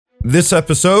This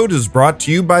episode is brought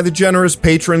to you by the generous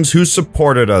patrons who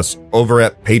supported us over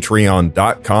at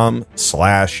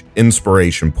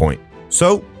patreon.com/inspiration point.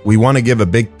 So we want to give a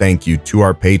big thank you to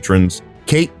our patrons: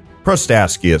 Kate,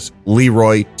 Prostaskius,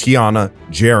 Leroy, Tiana,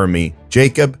 Jeremy,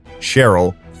 Jacob,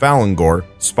 Cheryl, Falangor,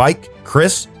 Spike,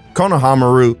 Chris,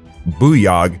 Konohamaru,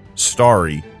 Booyog,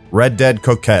 Starry, Red Dead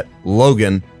Coquette,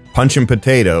 Logan, Punch and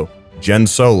Potato, Jen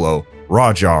Solo,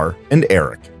 Rajar, and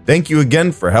Eric. Thank you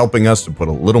again for helping us to put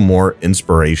a little more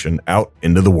inspiration out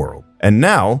into the world. And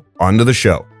now, on to the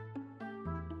show.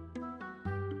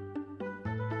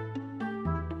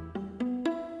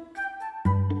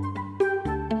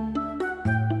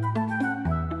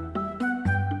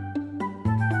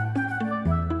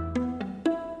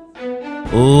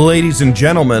 Ladies and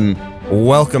gentlemen,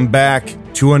 welcome back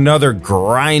to another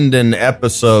grinding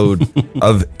episode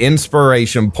of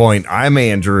Inspiration Point. I'm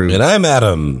Andrew. And I'm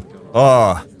Adam.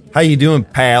 How you doing,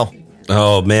 pal?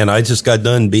 Oh, man, I just got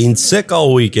done being sick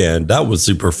all weekend. That was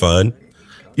super fun.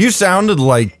 You sounded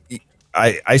like,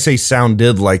 I say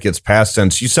sounded like it's past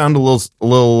tense. You sound a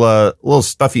little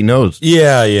stuffy nose.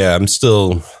 Yeah, I'm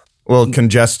still... A little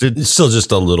congested? Still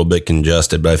just a little bit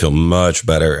congested, but I feel much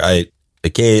better. I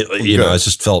can't, I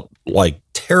just felt like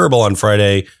terrible on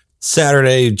Friday.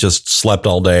 Saturday, just slept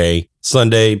all day.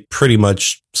 Sunday, pretty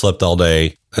much slept all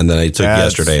day. And then I took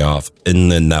yesterday off, and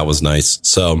then that was nice.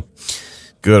 So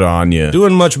good on you.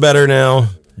 Doing much better now.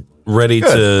 Ready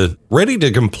to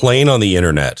complain on the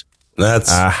internet. That's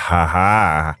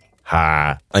I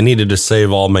needed to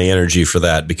save all my energy for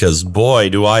that because boy,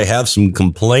 do I have some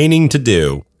complaining to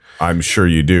do. I'm sure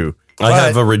you do. I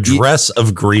have a redress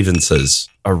of grievances.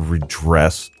 A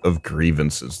redress of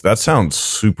grievances. That sounds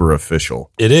super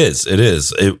official. It is.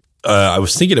 I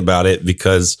was thinking about it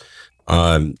because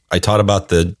I taught about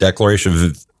the Declaration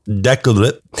of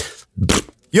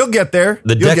You'll get there.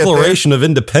 The Declaration of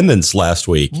Independence last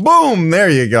week. Boom! There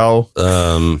you go.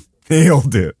 You'll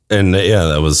do it. And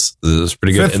that was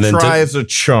pretty good. Fifth and then try is a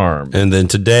charm. And then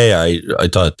today I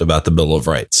talked about the Bill of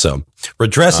Rights. So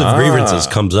redress of grievances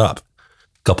comes up a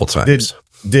couple times.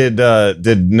 Did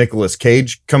Nicolas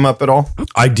Cage come up at all?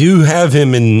 I do have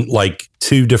him in like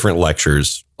two different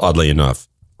lectures. Oddly enough,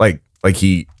 like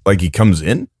he comes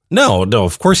in. No,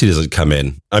 of course he doesn't come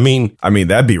in. I mean,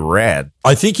 that'd be rad.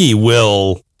 I think he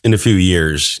will in a few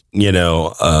years,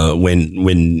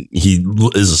 when he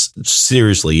is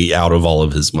seriously out of all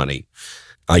of his money.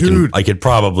 I could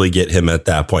probably get him at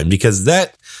that point because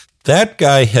that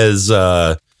guy has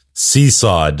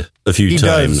seesawed a few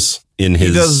times in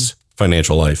his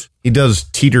financial life. He does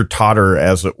teeter-totter,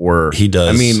 as it were. He does.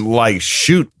 I mean,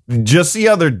 shoot, just the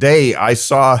other day I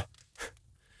saw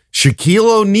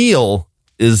Shaquille O'Neal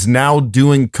is now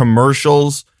doing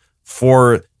commercials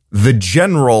for the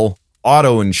General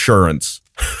auto insurance.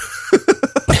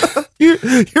 you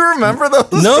remember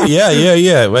those? No,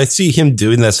 yeah. I see him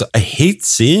doing that. So I hate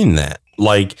seeing that.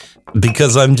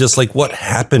 Because I'm just like, what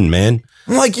happened, man?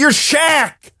 I'm like, you're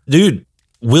Shaq. Dude,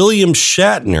 William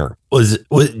Shatner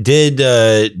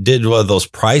did one of those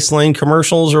Priceline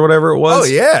commercials or whatever it was. Oh,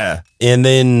 yeah. And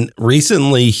then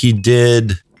recently he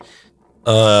did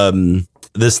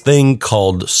this thing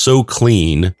called So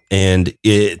Clean, and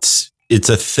it's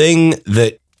a thing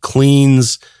that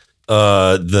cleans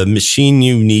the machine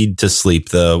you need to sleep.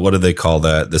 What do they call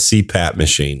that? The CPAP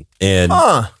machine. And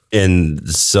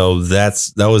so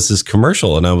that was his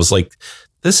commercial, and I was like,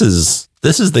 this is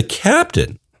the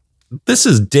captain. This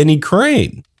is Denny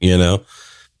Crane. That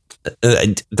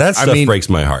stuff breaks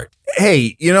my heart.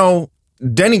 Hey,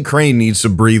 Denny Crane needs to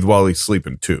breathe while he's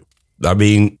sleeping too. I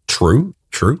mean, true.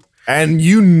 And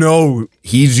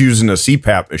he's using a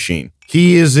CPAP machine.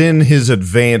 He is in his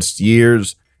advanced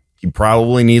years. He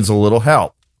probably needs a little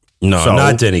help. No,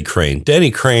 not Denny Crane.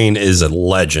 Denny Crane is a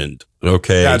legend.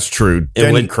 Okay. That's true.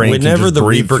 Whenever the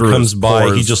Reaper comes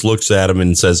by, he just looks at him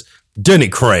and says, Denny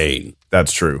Crane.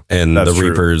 That's true. And the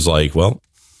Reaper's like, well,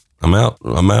 I'm out.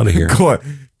 I'm out of here.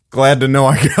 Glad to know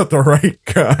I got the right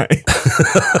guy.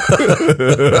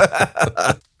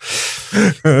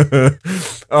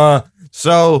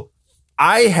 So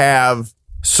I have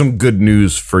some good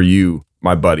news for you,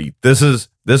 my buddy. This is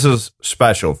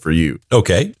special for you.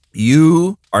 Okay.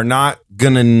 You are not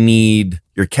going to need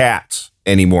your cats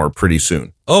anymore pretty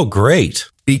soon. Oh, great.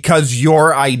 Because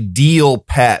your ideal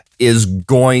pet is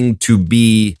going to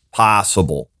be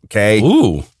possible. Okay.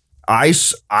 Ooh. I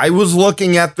was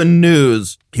looking at the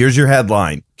news. Here's your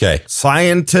headline. Okay.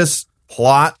 Scientists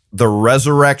plot the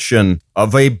resurrection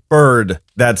of a bird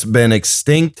that's been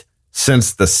extinct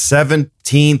since the 17th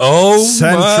century.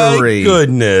 Oh, my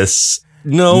goodness.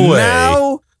 No way.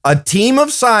 Now A team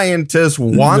of scientists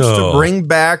wants to bring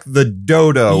back the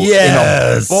dodo in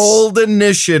a bold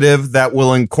initiative that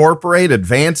will incorporate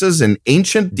advances in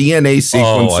ancient DNA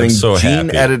sequencing,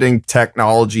 gene editing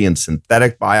technology, and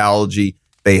synthetic biology.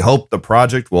 They hope the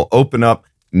project will open up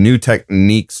new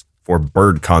techniques for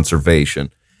bird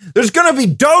conservation. There's going to be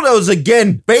dodos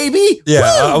again, baby. Yeah,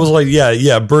 Woo! I was like,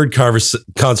 bird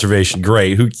conservation,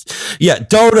 great.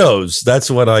 Dodos,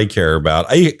 that's what I care about.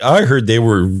 I heard they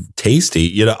were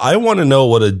tasty. I want to know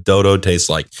what a dodo tastes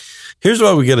like. Here's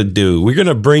what we're going to do. We're going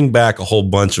to bring back a whole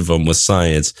bunch of them with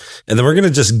science, and then we're going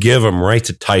to just give them right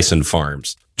to Tyson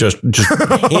Farms. Just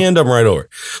hand them right over.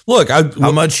 Look,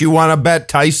 how much you want to bet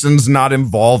Tyson's not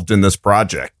involved in this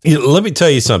project? Let me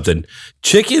tell you something.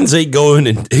 Chickens ain't going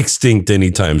extinct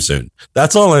anytime soon.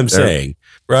 That's all I'm saying,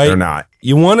 right? They're not.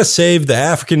 You want to save the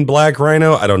African black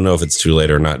rhino? I don't know if it's too late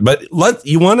or not, but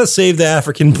you want to save the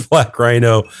African black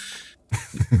rhino?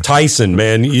 Tyson,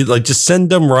 man, you just send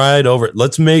them right over.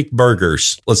 Let's make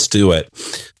burgers. Let's do it.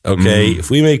 Okay, if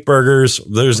we make burgers,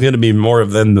 there's going to be more of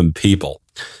them than people.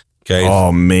 Okay.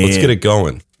 Oh man, let's get it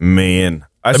going, man.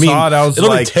 I saw it. I was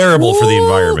it'll be terrible for the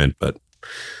environment, but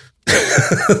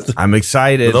I'm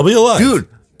excited. They'll be alive, dude.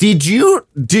 Did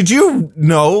you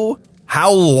know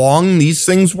how long these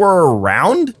things were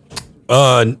around?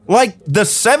 Like the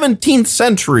 17th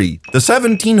century, the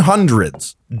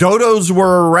 1700s. Dodos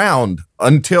were around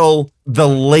until the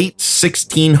late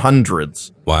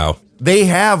 1600s. Wow. They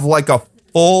have like a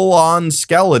full-on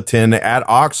skeleton at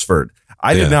Oxford.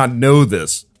 I did not know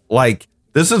this. Like,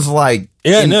 this is like...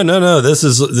 No. This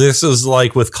is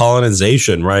like with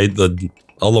colonization, right?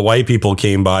 All the white people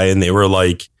came by and they were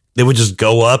like, they would just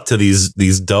go up to these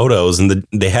dodos and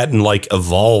they hadn't like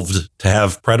evolved to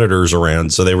have predators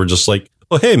around. So they were just like,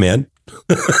 oh, hey, man.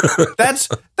 That's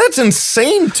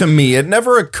insane to me. It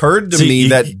never occurred to me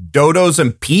that dodos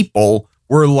and people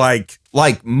were like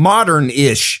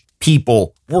modern-ish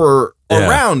people were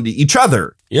around each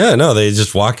other. Yeah, no, they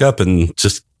just walk up and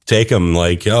just take them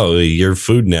like, oh, you're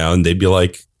food now. And they'd be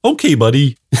like, okay,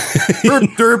 buddy.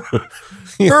 Derp, derp.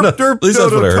 Derp, derp, at least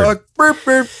that's what I heard. Burp,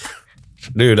 burp.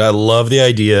 Dude, I love the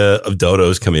idea of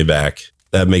dodos coming back.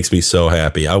 That makes me so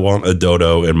happy. I want a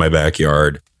dodo in my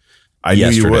backyard. Yesterday.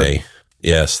 Knew you would.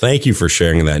 Yes, thank you for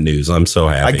sharing that news. I'm so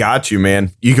happy. I got you,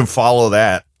 man. You can follow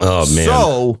that. Oh, man.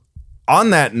 So, on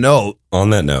that note,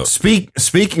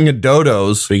 speaking of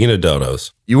dodos,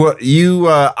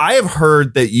 I have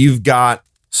heard that you've got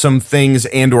some things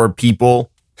and or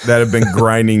people that have been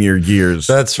grinding your gears.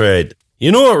 That's right.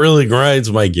 You know what really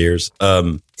grinds my gears?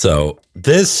 So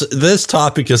this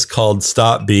topic is called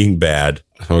 "Stop Being Bad."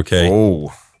 Okay.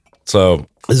 Oh. So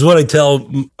this is what I tell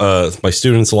my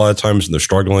students a lot of times when they're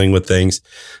struggling with things.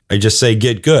 I just say,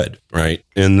 "Get good," right,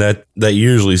 and that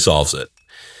usually solves it.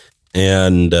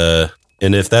 And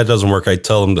if that doesn't work, I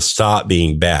tell them to stop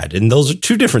being bad. And those are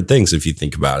two different things if you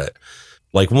think about it.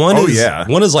 Like one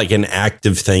is like an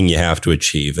active thing you have to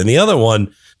achieve, and the other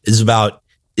one is about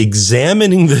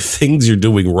examining the things you're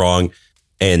doing wrong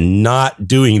and not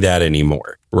doing that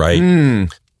anymore, right?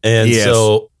 And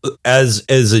so as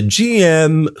a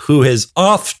GM who has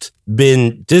oft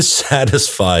been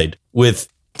dissatisfied with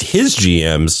his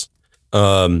GMs,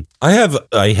 I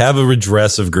have a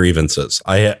redress of grievances.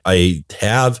 I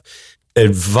have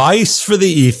advice for the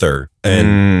ether,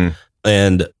 and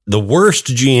the worst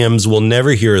GMs will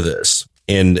never hear this.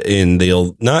 And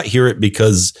they'll not hear it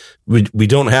because we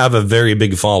don't have a very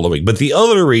big following. But the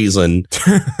other reason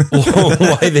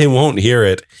why they won't hear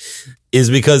it is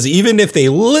because even if they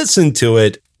listen to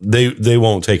it, they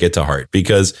won't take it to heart,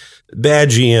 because bad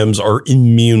GMs are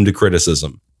immune to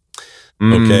criticism.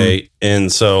 Okay.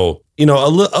 And so, a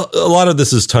lot of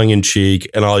this is tongue in cheek,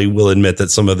 and I will admit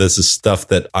that some of this is stuff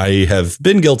that I have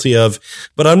been guilty of,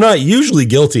 but I'm not usually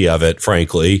guilty of it.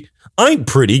 Frankly, I'm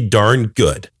pretty darn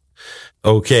good.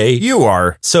 Okay. You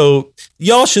are. So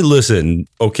y'all should listen.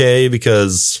 Okay.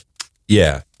 Because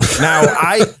now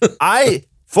I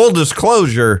full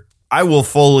disclosure, I will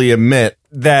fully admit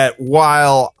that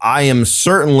while I am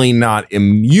certainly not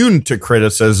immune to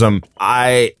criticism,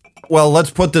 let's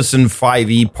put this in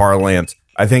 5e parlance.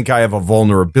 I think I have a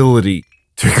vulnerability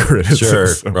to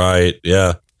criticism. Sure. Right.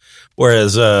 Yeah.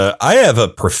 Whereas I have a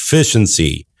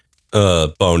proficiency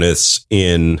bonus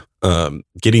in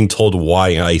getting told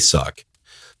why I suck.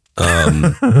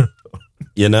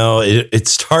 It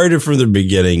started from the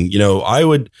beginning.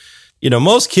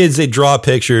 Most kids, they draw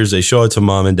pictures, they show it to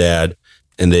mom and dad,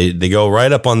 and they go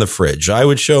right up on the fridge. I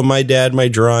would show my dad my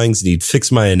drawings, and he'd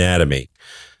fix my anatomy,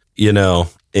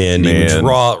 and he would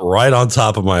draw right on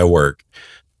top of my work.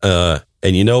 And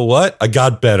you know what? I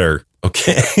got better.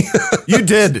 Okay. You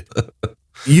did.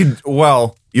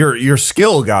 Your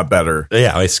skill got better.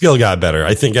 Yeah, my skill got better.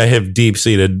 I think I have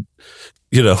deep-seated,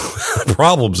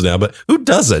 problems now, but who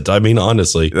doesn't? I mean,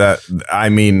 honestly.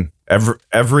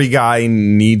 Every guy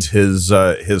needs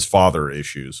his father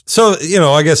issues. So,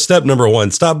 I guess step number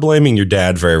 1, stop blaming your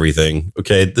dad for everything.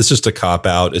 Okay. This is just a cop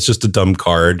out. It's just a dumb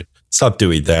card. Stop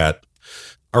doing that.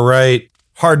 All right.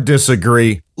 Hard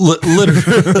disagree.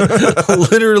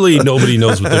 Literally nobody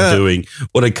knows what they're doing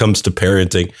when it comes to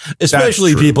parenting,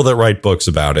 especially people that write books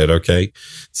about it. Okay.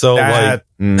 So I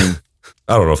don't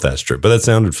know if that's true, but that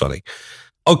sounded funny.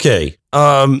 Okay.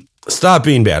 Stop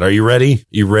being bad. Are you ready?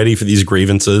 You ready for these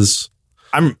grievances?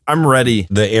 I'm ready.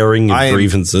 The airing of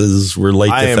grievances. We're late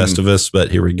to Festivus,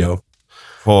 but here we go.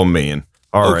 Oh man.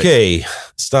 All right. Okay.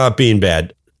 Stop being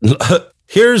bad.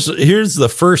 Here's the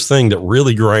first thing that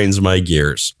really grinds my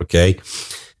gears. Okay.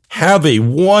 Have a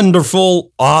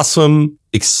wonderful, awesome,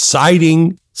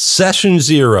 exciting session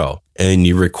 0. And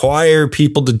you require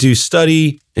people to do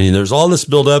study, and there's all this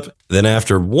buildup. Then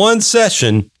after one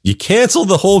session, you cancel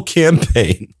the whole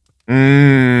campaign.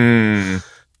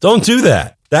 Don't do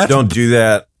that. Don't do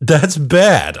that. That's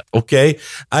bad. Okay.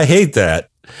 I hate that.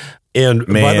 And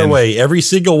by the way, every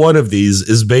single one of these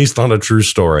is based on a true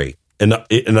story. And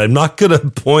I'm not going to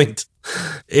point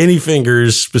any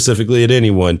fingers specifically at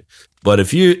anyone. But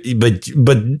if you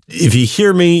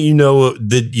hear me, you know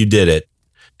that you did it.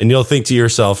 And you'll think to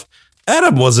yourself,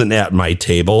 Adam wasn't at my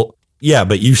table. Yeah,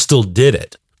 but you still did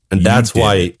it. And that's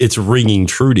why it's ringing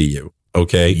true to you.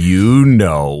 Okay. You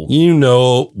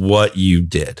know what you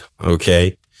did.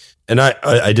 Okay. And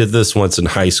I did this once in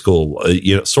high school,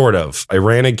 sort of. I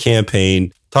ran a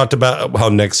campaign, talked about how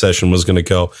next session was going to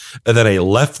go. And then I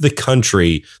left the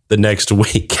country the next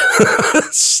week.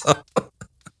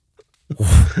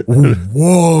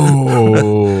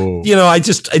 Whoa.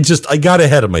 I got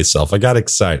ahead of myself. I got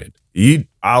excited.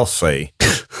 I'll say,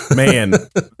 man,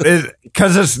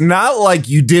 because it's not like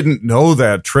you didn't know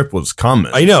that trip was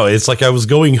coming. I know. It's like I was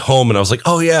going home and I was like,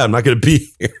 oh, yeah, I'm not going to be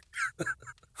here.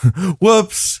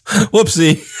 Whoops.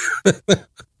 Whoopsie.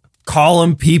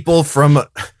 Calling people from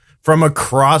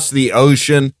across the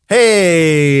ocean.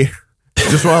 Hey,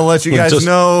 just want to let you guys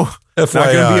know I'm not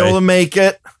going to be able to make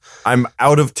it. I'm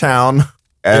out of town.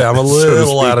 I'm a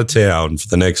little out of town for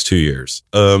the next 2 years.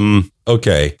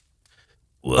 Okay.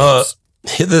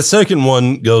 The second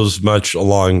one goes much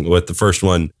along with the first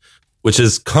one, which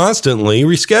is constantly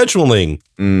rescheduling.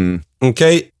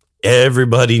 Okay.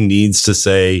 Everybody needs to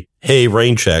say, hey,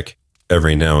 rain check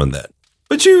every now and then.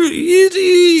 But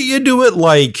you do it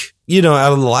like,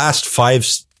 out of the last five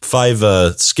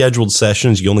scheduled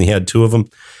sessions, you only had 2 of them.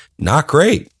 Not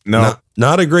great. No,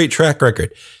 not a great track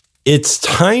record. It's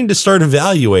time to start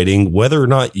evaluating whether or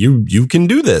not you can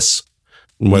do this,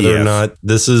 whether or not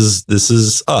this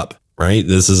is up, right?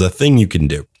 This is a thing you can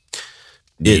do.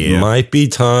 It might be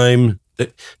time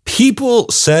that people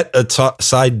set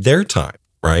aside their time,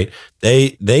 right?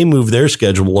 They move their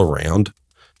schedule around.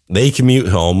 They commute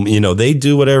home, they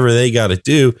do whatever they got to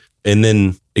do, and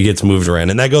then it gets moved around.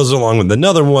 And that goes along with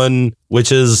another one,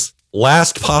 which is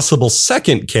last possible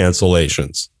second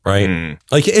cancellations, right?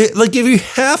 Like if you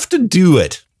have to do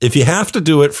it,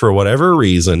 for whatever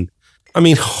reason, I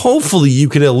mean, hopefully you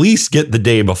can at least get the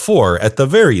day before at the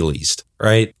very least,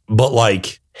 right? But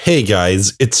like, hey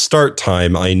guys, it's start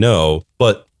time. I know,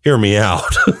 but hear me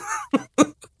out.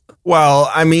 Well,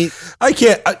 I mean, I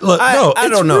can't look. I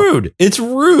don't know. Rude. It's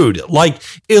rude. Like,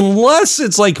 unless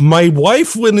it's like my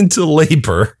wife went into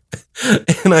labor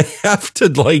and I have to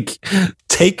like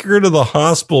take her to the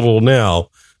hospital now.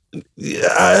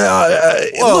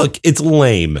 Look, it's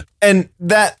lame. And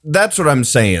that's what I'm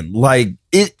saying. Like,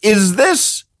 is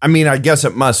this, I mean, I guess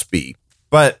it must be,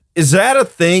 but is that a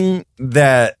thing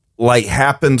that like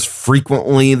happens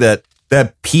frequently that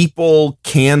people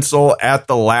cancel at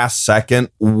the last second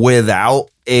without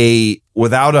a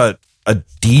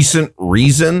decent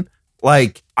reason?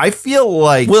 Like, I feel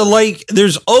like, well, like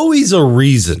there's always a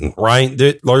reason, right?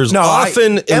 There's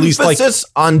often at least like emphasis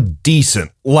on decent,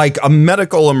 like a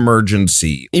medical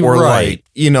emergency or like,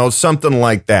 something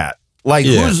like that. Like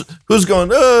who's going,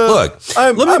 look,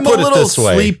 I'm let me put a it little this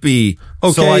way. Sleepy,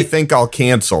 so I think I'll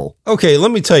cancel. Okay,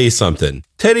 let me tell you something.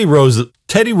 Teddy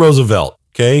Roosevelt,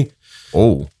 okay?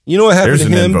 Oh, you know what happened to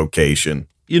him? There's an invocation.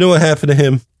 You know what happened to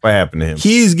him? What happened to him?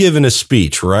 He's given a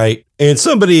speech, right? And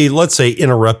somebody, let's say,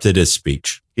 interrupted his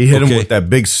speech. He hit him with that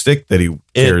big stick that he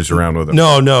carries around with him.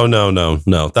 No.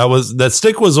 That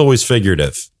stick was always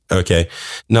figurative. Okay.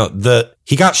 No,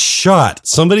 he got shot.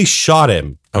 Somebody shot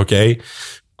him. Okay.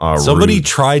 Somebody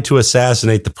tried to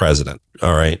assassinate the president.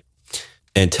 All right.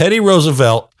 And Teddy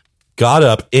Roosevelt got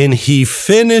up and he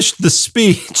finished the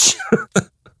speech.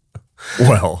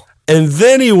 Well, and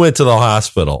then he went to the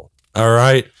hospital. All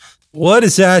right. What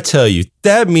does that tell you?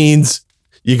 That means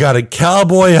you got to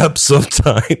cowboy up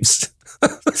sometimes.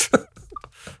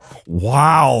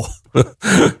 Wow.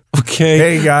 Okay.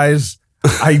 Hey, guys,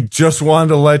 I just wanted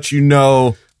to let you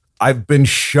know I've been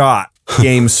shot.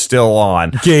 Game's still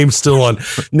on. Game's still on.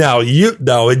 Now, a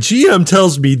GM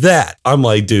tells me that. I'm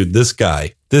like, dude, this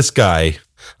guy,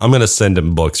 I'm going to send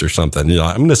him books or something. You know,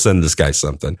 I'm going to send this guy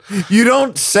something. You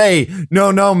don't say,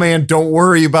 no, man, don't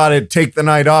worry about it. Take the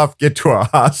night off. Get to a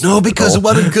hospital. No, because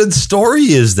what a good story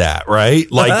is that, right?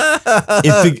 Like,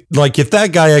 if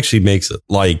that guy actually makes it,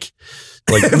 like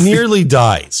nearly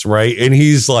dies, right? And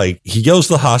he's like, he goes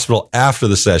to the hospital after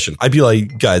the session. I'd be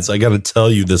like, guys, I got to tell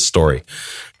you this story.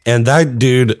 And that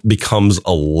dude becomes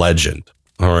a legend.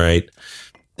 All right.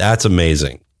 That's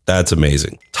amazing.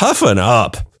 Toughen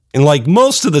up. And like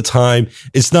most of the time,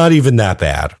 it's not even that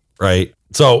bad. Right.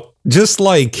 So just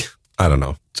like, I don't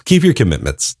know, keep your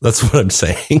commitments. That's what I'm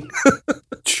saying.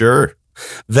 Sure.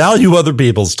 Value other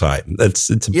people's time. It's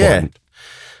important.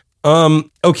 Yeah.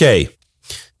 Okay.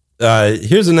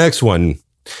 Here's the next one.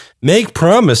 Make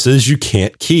promises you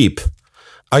can't keep.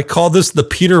 I call this the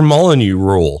Peter Molyneux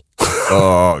rule.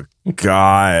 Oh,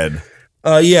 God.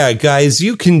 Yeah, guys,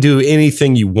 you can do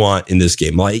anything you want in this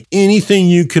game. Like anything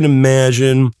you can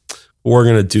imagine, we're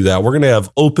going to do that. We're going to have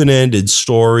open-ended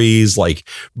stories, like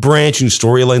branching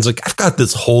storylines. Like I've got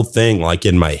this whole thing like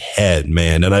in my head,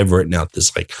 man. And I've written out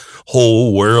this like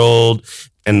whole world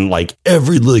and like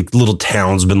every like little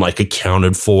town's been like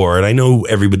accounted for. And I know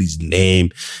everybody's name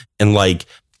and like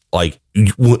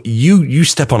you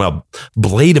step on a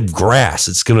blade of grass,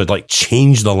 it's going to like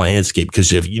change the landscape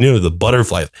because if you know the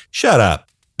butterfly, shut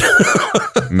up.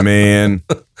 Man,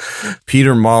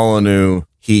 Peter Molyneux,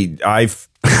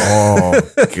 oh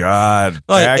God.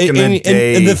 Back in the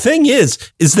day. And the thing is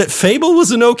that Fable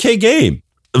was an okay game.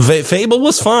 Fable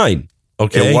was fine.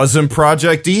 Okay. It wasn't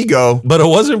Project Ego. But it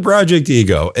wasn't Project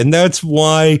Ego. And that's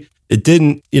why it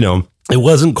didn't, it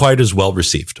wasn't quite as well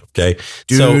received. Okay.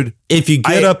 Dude. So if you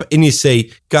get up and you say,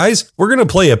 guys, we're going to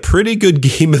play a pretty good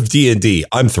game of D&D,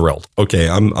 I'm thrilled. Okay.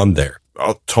 I'm there.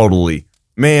 Oh, totally.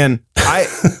 Man,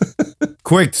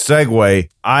 quick segue.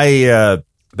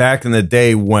 Back in the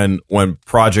day when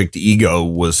Project Ego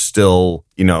was still,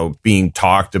 being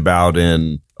talked about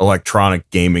in Electronic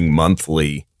Gaming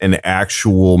Monthly, an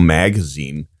actual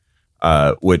magazine,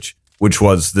 which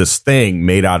was this thing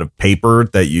made out of paper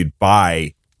that you'd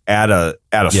buy at a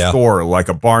store like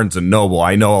a Barnes and Noble.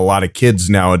 I know a lot of kids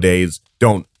nowadays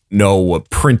don't know what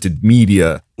printed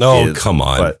media is. Oh, come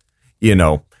on. But,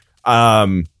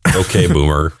 okay,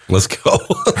 boomer. Let's go.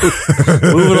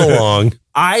 Moving along.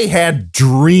 I had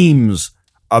dreams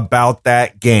about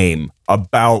that game,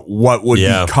 about what would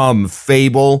become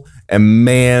Fable. And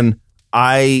man,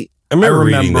 I remember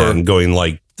reading that and going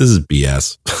like, this is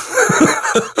BS.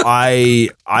 I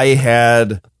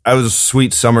was a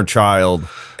sweet summer child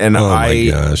and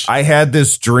gosh. I had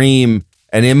this dream,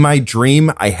 and in my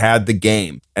dream I had the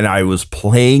game and I was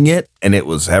playing it and it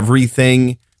was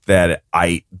everything that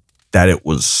it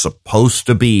was supposed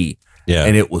to be. Yeah.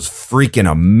 And it was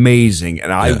freaking amazing.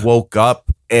 And I woke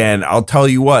up, and I'll tell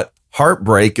you what,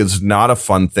 heartbreak is not a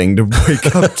fun thing to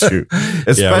wake up to,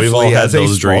 especially we've all had as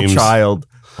those a small dreams. child.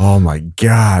 Oh my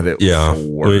God. It was the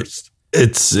worst.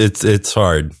 It's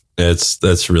hard.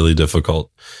 That's really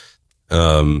difficult.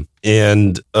 So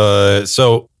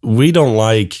we don't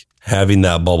like having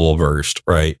that bubble burst,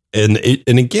 right? And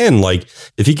again, like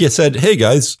if you said, hey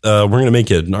guys, we're going to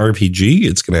make it an RPG,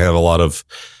 it's going to have a lot of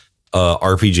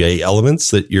RPG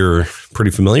elements that you're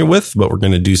pretty familiar with, but we're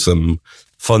going to do some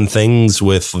fun things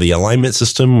with the alignment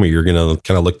system where you're going to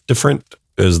kind of look different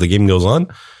as the game goes on.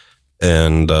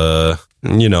 And, there's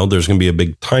going to be a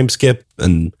big time skip,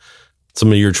 and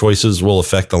some of your choices will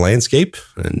affect the landscape.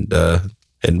 And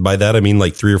by that, I mean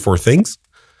like 3 or 4 things.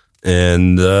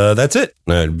 And that's it.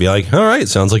 And I'd be like, all right,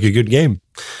 sounds like a good game.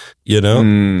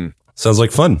 Sounds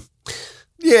like fun.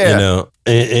 Yeah.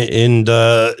 And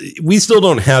we still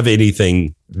don't have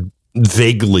anything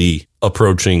vaguely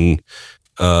approaching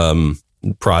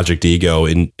Project Ego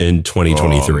in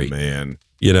 2023. Oh, man.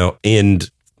 And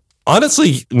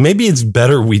honestly, maybe it's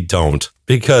better we don't,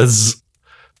 because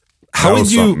how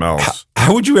would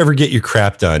you ever get your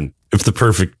crap done if the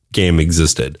perfect game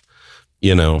existed?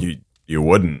 You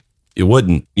wouldn't. You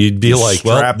wouldn't. You'd be like,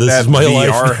 well, this is my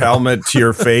VR life. helmet to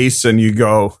your face, and you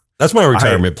go. That's my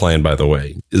retirement plan, by the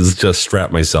way, is just strap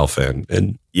myself in.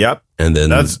 And yep. And then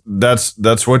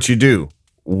that's what you do.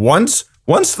 Once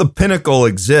the pinnacle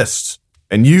exists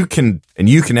and you can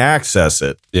access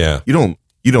it. Yeah. You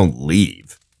You don't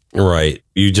leave. Right.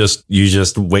 You just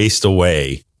waste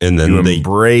away, and then you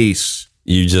embrace.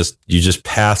 You just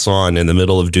pass on in the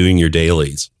middle of doing your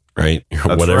dailies. Right. That's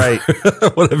whatever, right.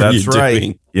 whatever That's you're right.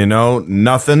 doing. You know,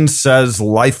 nothing says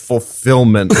life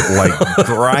fulfillment like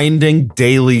grinding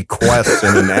daily quests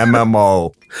in an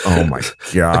MMO. Oh my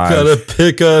God. I gotta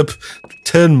pick up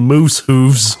 10 moose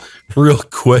hooves real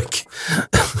quick.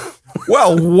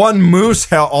 Well, one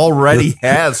moose already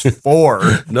has 4.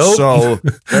 Nope. So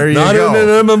there you Not go. in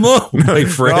an MMO, my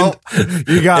friend. Nope.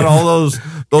 You got all those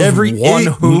Every one 8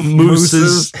 hoof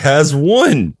mooses has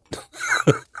 1.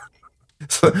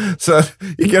 So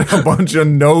you get a bunch of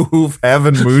no hoof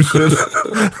having mooses.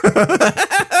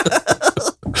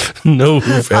 No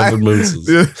hoof having mooses.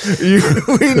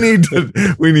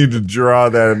 We need to draw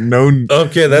that. No.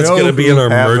 Okay, that's no going to be in our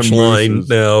merch line mooses.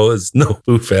 now. It's no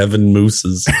hoof having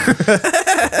mooses.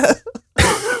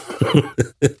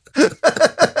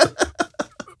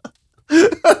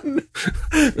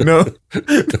 no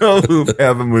hoof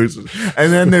having mooses.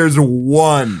 And then there's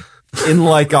one in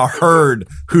like a herd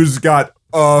who's got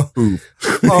a hoof.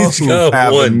 He's got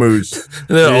having one moose.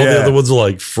 And then all the other ones are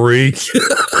like freak.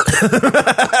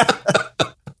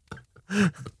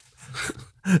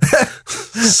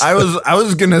 I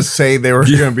was gonna say they were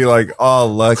gonna be like, oh,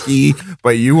 lucky,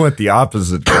 but you went the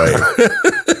opposite way.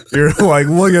 You're like,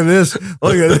 look at this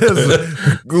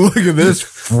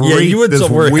freak. Yeah, you went this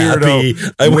somewhere weirdo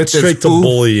happy. I went with this straight to hoof.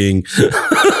 bullying.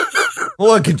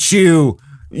 Look at you.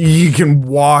 You can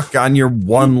walk on your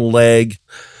one leg.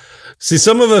 See,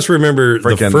 some of us remember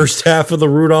the first half of the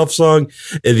Rudolph song,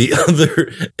 and the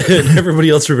other, and everybody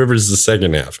else remembers the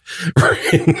second half.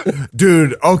 Right?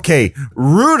 Dude, okay.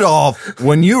 Rudolph,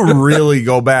 when you really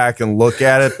go back and look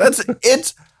at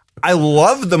it, I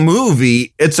love the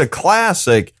movie. It's a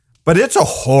classic, but it's a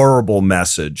horrible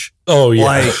message. Oh, yeah.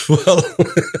 Like,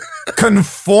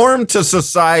 conform to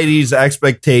society's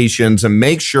expectations and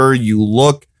make sure you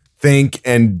look, think,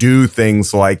 and do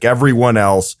things like everyone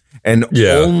else. And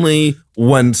only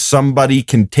when somebody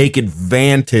can take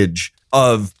advantage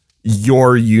of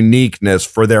your uniqueness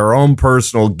for their own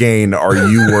personal gain are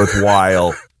you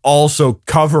worthwhile. Also,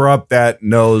 cover up that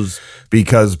nose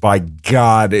because, by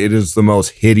God, it is the most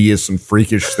hideous and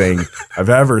freakish thing I've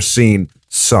ever seen,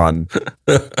 son.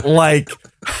 Like,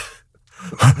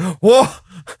 whoa.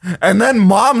 And then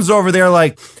mom's over there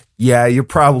like, yeah, you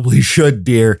probably should,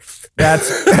 dear.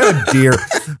 That's dear.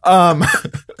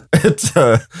 It's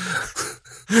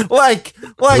like,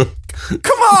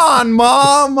 come on,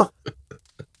 Mom.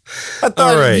 I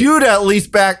thought you'd at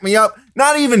least back me up.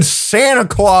 Not even Santa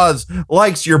Claus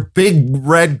likes your big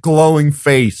red glowing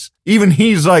face. Even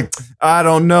he's like, I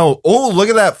don't know. Oh, look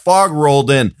at that fog rolled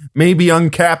in. Maybe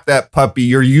uncap that puppy.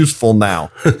 You're useful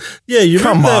now. Yeah, you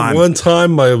remember that one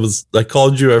time I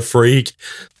called you a freak?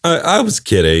 I was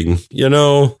kidding, you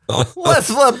know. Let's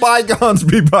let bygones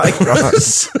be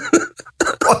bygones.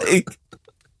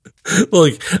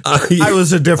 Look, I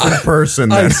was a different person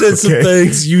then. I said some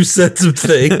things. You said some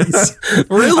things.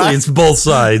 Really, it's both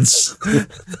sides.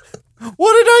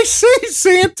 What did I say,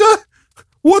 Santa?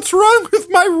 What's wrong with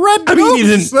my red nose? I mean, you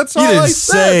didn't, That's all you didn't I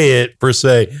said. say it per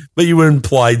se, but you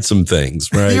implied some things,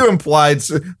 right? You implied.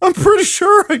 I'm pretty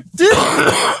sure I did.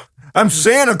 I'm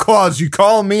Santa Claus. You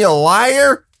calling me a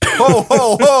liar? Ho,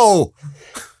 ho, ho.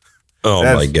 Oh,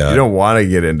 my God. You don't want to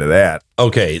get into that.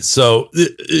 Okay, so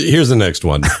here's the next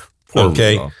one.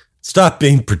 Okay, stop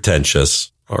being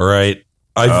pretentious. All right,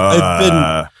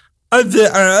 I've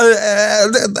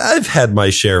had my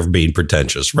share of being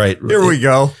pretentious. Right, here we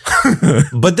go.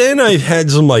 But then I've had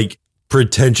some like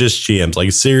pretentious GMs,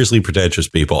 like seriously pretentious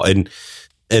people, and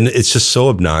it's just so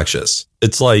obnoxious.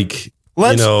 It's like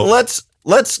let's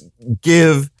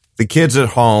give the kids at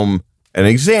home an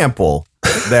example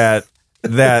that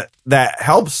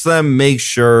helps them make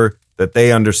sure that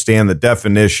they understand the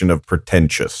definition of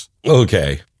pretentious.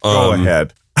 Okay. Go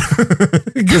ahead.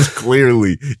 Because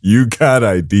clearly you got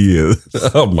ideas.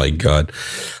 Oh my God.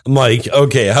 I'm like,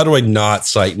 okay, how do I not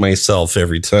cite myself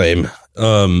every time?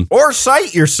 Or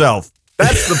cite yourself.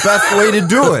 That's the best way to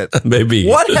do it. Maybe.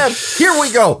 Here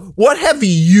we go. What have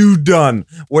you done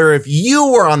where if you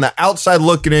were on the outside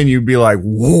looking in, you'd be like,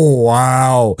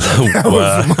 wow, that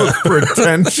was the most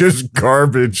pretentious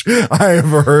garbage I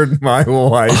ever heard in my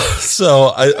life.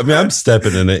 So, I mean, I'm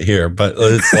stepping in it here, but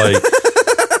it's like,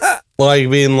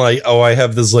 I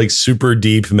have this like super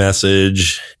deep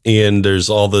message and there's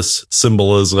all this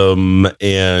symbolism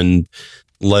and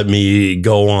let me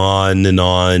go on and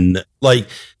on. Like,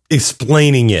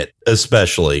 explaining it,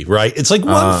 especially, right? It's like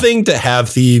one thing to have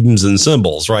themes and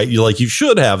symbols, right? You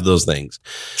should have those things.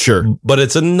 Sure. But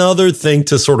it's another thing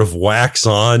to sort of wax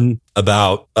on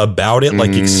about it,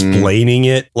 like explaining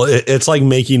it. It's like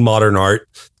making modern art,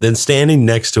 then standing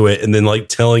next to it and then like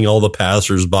telling all the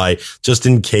passersby just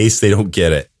in case they don't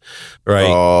get it. Right.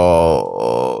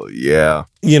 Oh, yeah.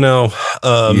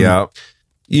 Yeah.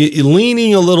 You're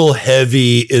leaning a little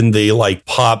heavy in the like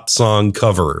pop song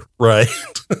cover, right?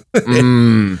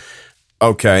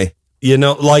 Okay.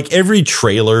 Like every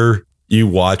trailer you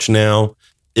watch now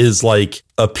is like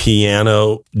a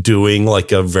piano doing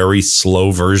like a very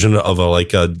slow version of a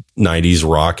 90s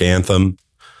rock anthem.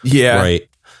 Yeah. Right.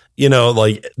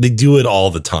 Like they do it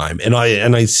all the time. And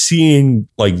I seen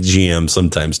like GM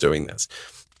sometimes doing this,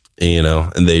 and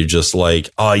they just like,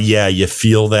 oh yeah, you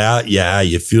feel that. Yeah.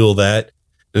 You feel that.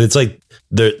 And it's like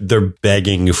they're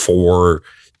begging for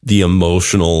the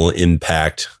emotional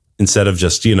impact instead of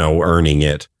just, earning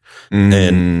it.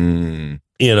 And,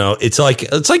 it's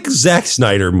like Zack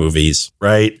Snyder movies,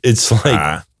 right? It's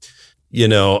like,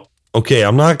 okay,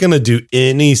 I'm not going to do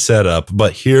any setup,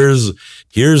 but here's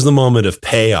the moment of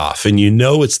payoff. And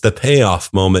it's the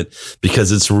payoff moment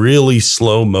because it's really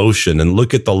slow motion, and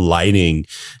look at the lighting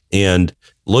and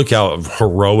look how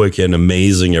heroic and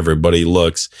amazing everybody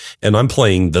looks. And I'm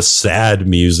playing the sad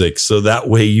music. So that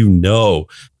way,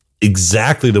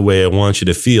 exactly the way I want you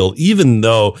to feel, even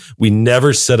though we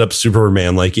never set up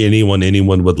Superman like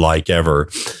anyone would like ever.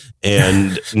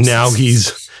 And now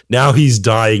he's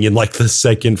dying in like the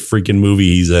second freaking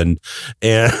movie he's in.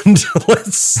 And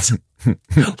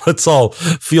let's all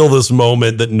feel this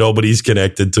moment that nobody's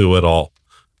connected to at all.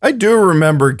 I do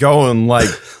remember going like,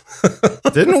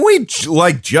 didn't we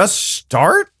like just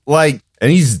start like,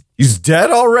 and he's dead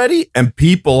already, and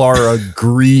people are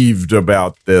aggrieved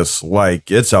about this. Like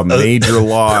it's a major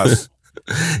loss.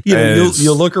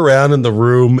 You look around in the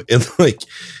room and like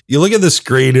you look at the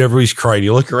screen, and everybody's crying.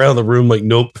 You look around the room like,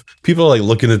 nope. People are like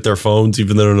looking at their phones,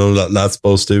 even though they're not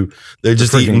supposed to. They're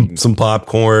just eating some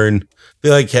popcorn.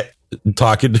 They're like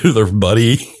talking to their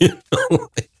buddy.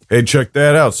 Hey, check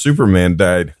that out! Superman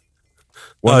died.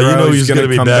 He's going to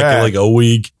be back in like a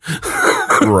week.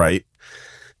 Right.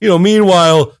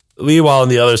 Meanwhile, on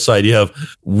the other side, you have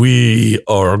We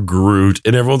Are Groot,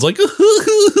 and everyone's like,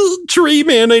 Tree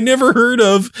Man I never heard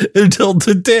of until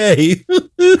today.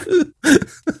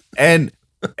 and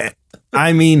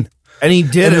I mean, and he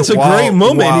did it. It's a great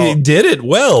moment. He did it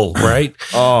well, right?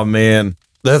 Oh man,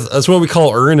 that's what we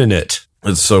call earning it.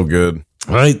 It's so good,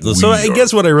 right? So I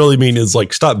guess what I really mean is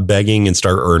like stop begging and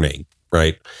start earning,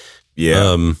 right?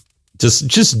 Yeah.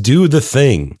 Just do the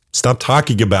thing. Stop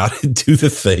talking about it. Do the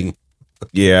thing.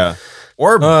 Yeah.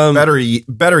 Or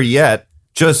better yet,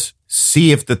 just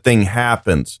see if the thing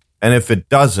happens. And if it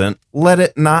doesn't, let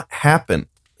it not happen.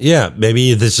 Yeah.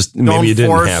 Maybe it didn't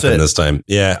happen this time.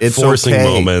 Yeah. It's forcing okay.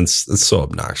 moments. It's so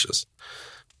obnoxious.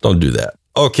 Don't do that.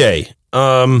 Okay.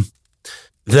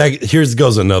 Here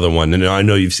goes another one. And I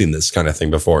know you've seen this kind of thing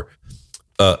before.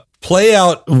 Play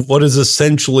out what is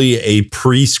essentially a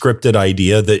pre-scripted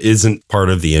idea that isn't part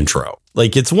of the intro.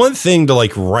 Like it's one thing to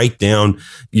like write down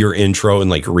your intro and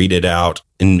like read it out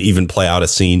and even play out a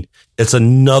scene. It's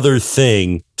another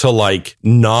thing to like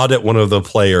nod at one of the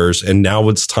players and now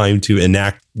it's time to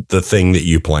enact the thing that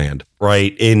you planned,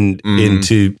 right?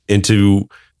 Into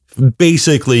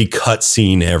basically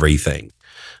cutscene everything.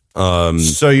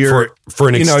 So you're for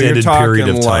an extended period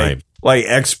of time. Like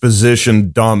exposition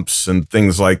dumps and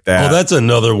things like that. Oh, that's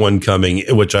another one coming,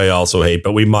 which I also hate,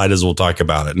 but we might as well talk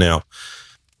about it now.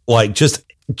 Like just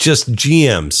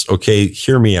GMs, okay?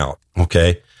 Hear me out,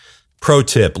 okay? Pro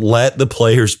tip, let the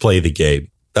players play the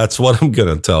game. That's what I'm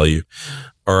going to tell you.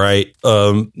 All right?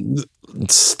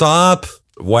 Stop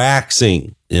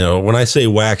waxing. When I say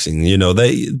waxing,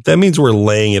 that means we're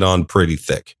laying it on pretty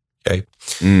thick, okay?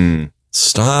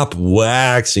 Stop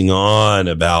waxing on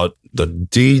about the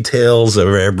details of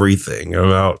everything,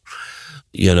 about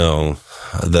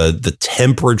the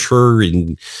temperature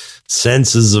and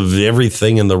senses of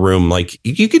everything in the room. Like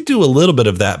you could do a little bit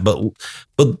of that, but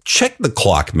check the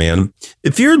clock, man.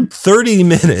 If you're 30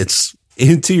 minutes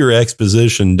into your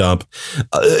exposition dump,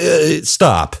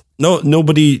 stop.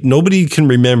 Nobody can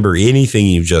remember anything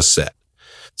you've just said.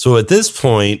 So at this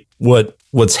point,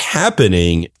 what's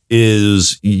happening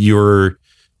is you're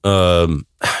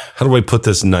how do I put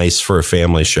this nice for a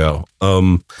family show?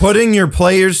 Putting your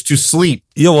players to sleep.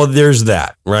 Yeah, well, there's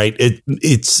that, right?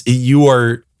 You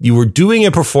are doing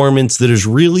a performance that is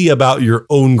really about your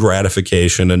own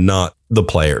gratification and not the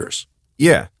players.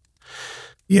 Yeah.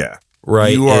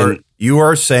 Right. You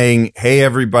are saying, hey,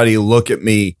 everybody, look at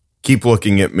me. Keep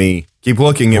looking at me. Keep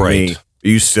looking at me. Are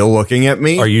you still looking at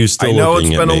me? Are you still looking at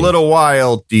me? I know it's been a little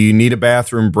while. Do you need a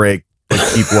bathroom break? But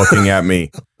keep looking at me.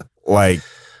 Like,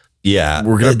 yeah,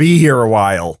 we're going to be here a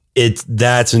while.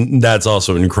 That's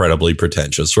also incredibly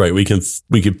pretentious, right? We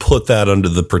could put that under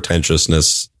the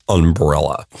pretentiousness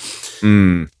umbrella.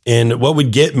 And what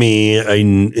would get me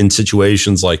in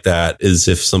situations like that is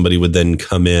if somebody would then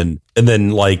come in and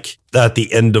then like at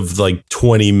the end of like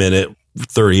 20 minute,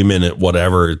 30 minute,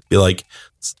 whatever, be like,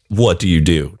 what do you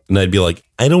do? And I'd be like,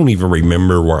 I don't even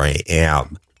remember where I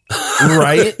am.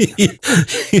 Right?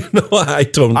 I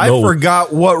don't know. I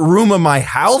forgot what room of my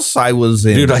house I was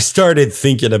in. Dude, I started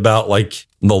thinking about like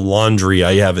the laundry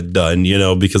I haven't done,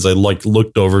 because I like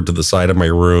looked over to the side of my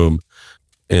room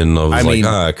and I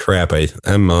was crap,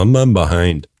 I'm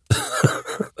behind.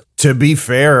 To be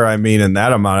fair, I mean, in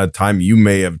that amount of time, you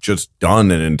may have just done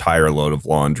an entire load of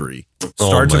laundry.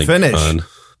 Start to finish. God.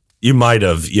 You might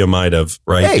have,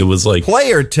 right? Hey, it was like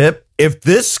player tip. If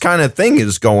this kind of thing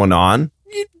is going on,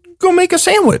 you go make a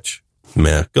sandwich.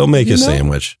 Yeah, go make a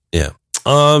sandwich. Yeah.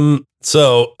 I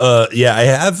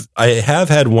have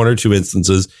had one or two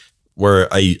instances where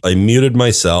I muted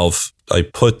myself. I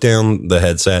put down the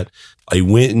headset. I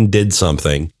went and did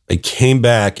something. I came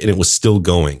back and it was still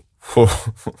going.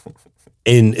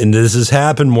 and this has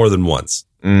happened more than once.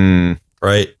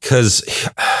 Right? Because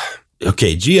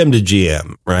okay, GM to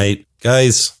GM, right?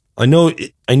 Guys, I know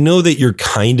that you're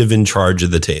kind of in charge of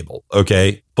the table,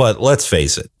 okay? But let's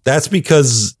face it. That's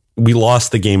because we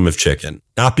lost the game of chicken,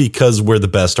 not because we're the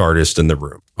best artist in the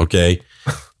room, okay?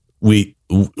 We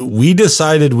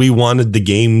decided we wanted the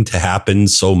game to happen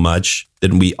so much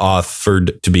that we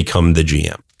offered to become the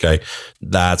GM, okay?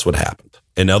 That's what happened.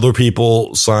 And other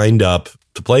people signed up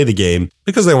to play the game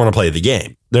because they want to play the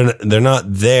game. They're not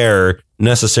there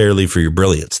necessarily for your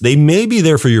brilliance. They may be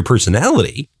there for your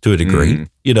personality to a degree,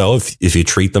 if you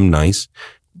treat them nice,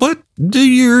 but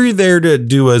you're there to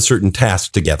do a certain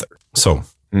task together. So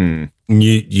you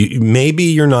maybe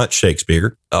you're not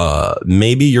Shakespeare.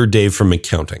 Maybe you're Dave from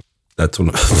accounting. That's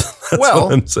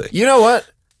what I'm saying. You know what?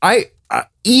 I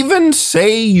even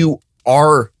say you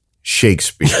are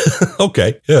Shakespeare.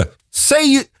 Okay. Yeah. Say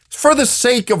you, for the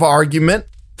sake of argument.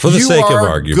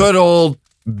 Good old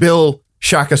Bill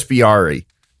Shakespeare.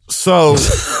 So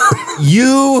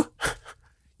you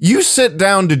sit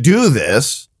down to do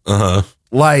this.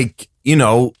 Like,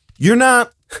 you're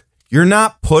not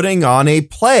putting on a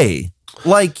play.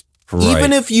 Like,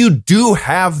 even if you do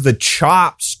have the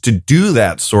chops to do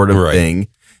that sort of thing,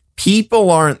 people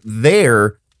aren't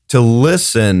there to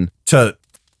listen to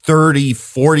 30,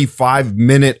 45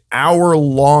 minute, hour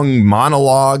long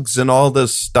monologues and all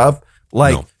this stuff.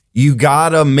 Like, you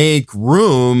gotta make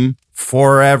room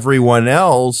for everyone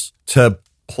else to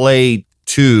play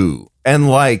too. And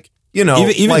like,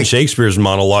 even like, Shakespeare's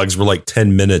monologues were like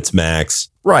 10 minutes max.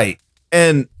 Right.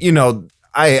 And,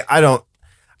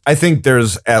 I think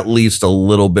there's at least a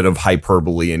little bit of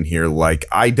hyperbole in here. Like,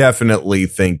 I definitely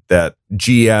think that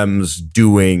GMs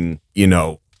doing,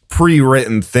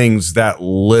 pre-written things that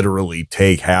literally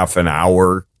take half an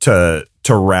hour to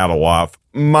rattle off.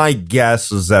 My guess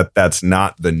is that that's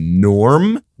not the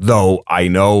norm, though I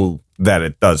know that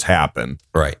it does happen.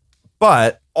 Right.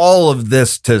 But all of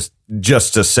this to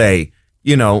say,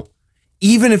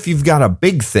 even if you've got a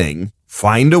big thing,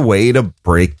 find a way to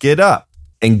break it up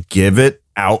and give it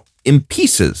out in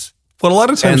pieces. But a lot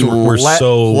of times we're let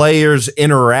players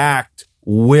interact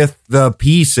with the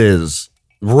pieces.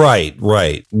 Right.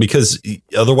 Because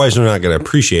otherwise they're not going to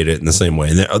appreciate it in the same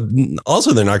way. And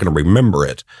also they're not going to remember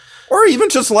it. Or even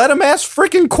just let them ask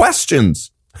freaking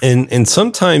questions. And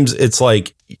sometimes it's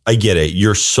like, I get it.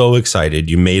 You're so excited.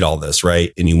 You made all this,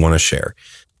 right? And you want to share.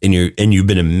 And you've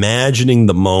been imagining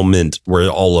the moment where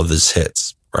all of this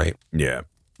hits, right? Yeah.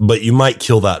 But you might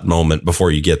kill that moment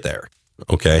before you get there.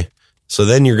 Okay. So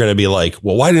then you're going to be like,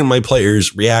 well, why didn't my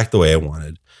players react the way I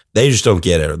wanted? They just don't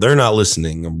get it, or they're not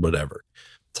listening, or whatever.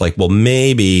 It's like, well,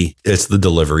 maybe it's the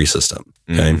delivery system.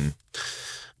 Okay.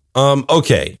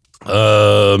 Okay.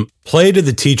 Play to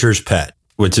the teacher's pet,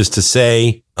 which is to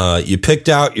say, you picked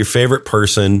out your favorite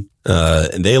person,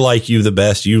 and they like you the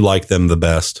best. You like them the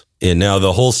best. And now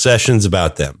the whole session's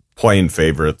about them. Playing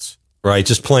favorites. Right.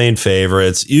 Just playing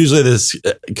favorites. Usually this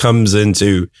comes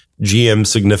into GM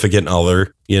significant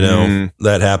other,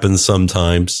 that happens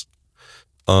sometimes.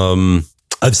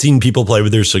 I've seen people play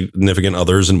with their significant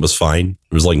others and it was fine.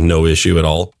 It was like no issue at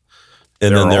all.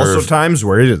 And there are also times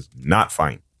where it is not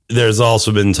fine. There's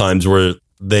also been times where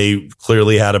they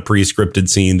clearly had a pre-scripted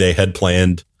scene they had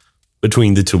planned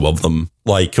between the two of them,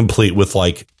 like complete with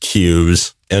like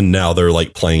cues. And now they're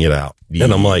like playing it out.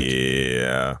 And I'm like,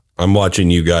 yeah, I'm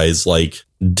watching you guys like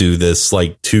do this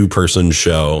like 2-person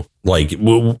show. Like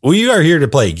we are here to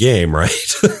play a game, right?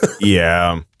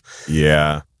 Yeah.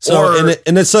 So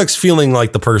and it sucks feeling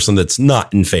like the person that's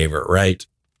not in favor, right?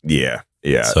 Yeah,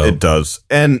 So, it does.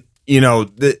 And,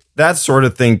 that sort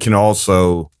of thing can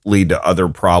also lead to other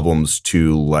problems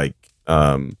too, like,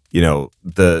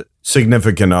 the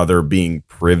significant other being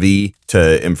privy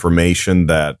to information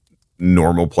that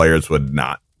normal players would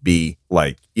not be.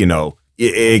 Like,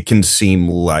 it can seem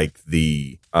like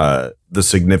the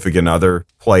significant other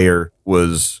player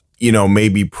was,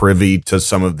 maybe privy to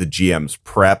some of the GM's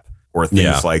prep or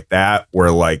things like that,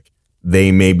 where like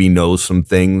they maybe know some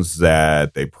things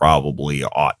that they probably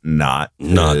ought not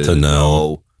to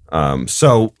know.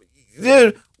 So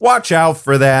watch out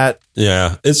for that.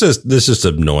 Yeah, it's just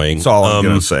annoying. That's all I'm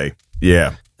gonna say.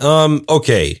 Yeah.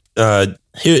 Okay.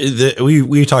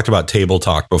 We talked about table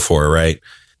talk before, right?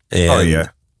 And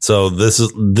so this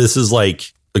is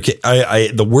like, okay, I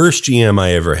the worst GM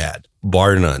I ever had,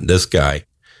 bar none. This guy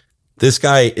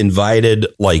invited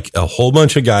like a whole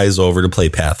bunch of guys over to play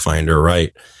Pathfinder,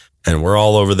 right? And we're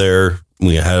all over there.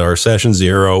 We had our session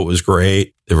 0. It was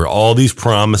great. There were all these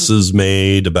promises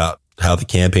made about how the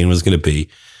campaign was going to be.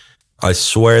 I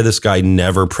swear this guy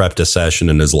never prepped a session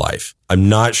in his life. I'm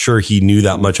not sure he knew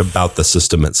that much about the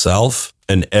system itself.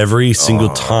 And every single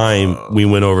time we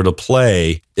went over to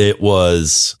play, it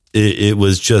was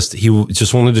just, he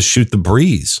just wanted to shoot the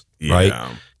breeze,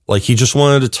 right? Like he just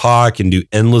wanted to talk and do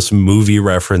endless movie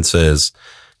references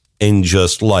and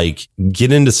just like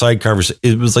get into side conversation.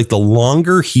 It was like the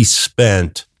longer he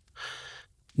spent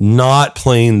not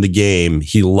playing the game,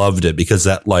 he loved it because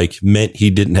that like meant he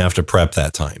didn't have to prep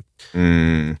that time.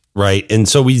 Right. And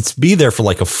so we'd be there for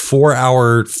like a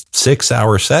 4-hour,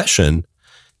 6-hour session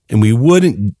and we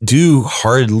wouldn't do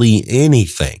hardly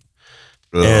anything.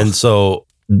 Ugh. And so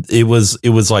it was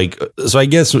like, so I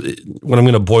guess what I'm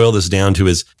going to boil this down to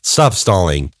is stop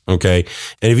stalling. Okay.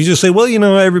 And if you just say, well,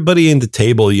 everybody in the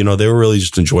table, they were really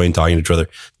just enjoying talking to each other.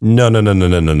 No.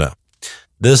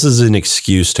 This is an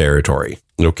excuse territory.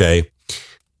 Okay.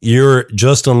 You're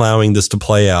just allowing this to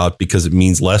play out because it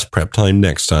means less prep time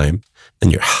next time.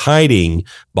 And you're hiding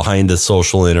behind the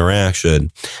social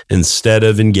interaction instead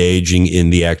of engaging in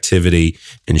the activity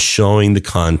and showing the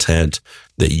content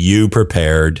that you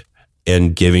prepared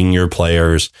and giving your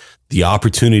players the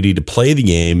opportunity to play the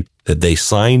game that they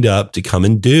signed up to come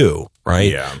and do,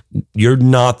 right? Yeah. You're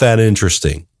not that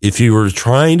interesting. If you were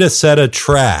trying to set a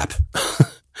trap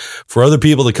for other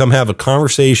people to come have a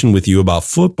conversation with you about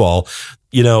football,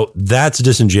 that's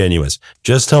disingenuous.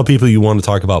 Just tell people you want to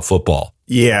talk about football.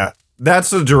 Yeah.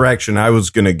 That's the direction I was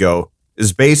going to go,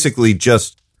 is basically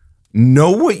just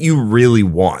know what you really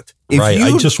want. Right.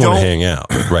 I just want to hang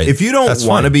out. Right. If you don't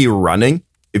want to be running,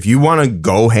 if you want to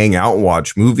go hang out and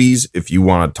watch movies, if you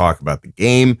want to talk about the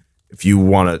game, if you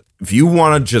want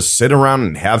to just sit around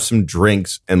and have some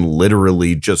drinks and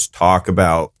literally just talk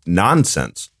about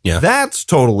nonsense, that's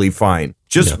totally fine.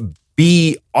 Just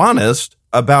be honest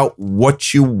about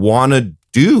what you want to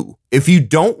do. If you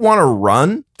don't want to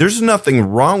run, there's nothing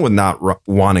wrong with not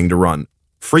wanting to run.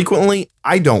 Frequently,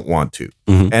 I don't want to.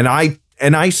 Mm-hmm.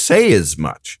 And I say as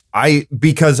much.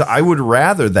 Because I would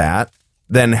rather that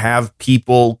than have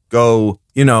people go,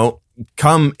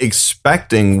 come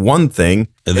expecting one thing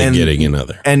and then getting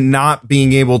another and not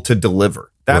being able to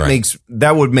deliver.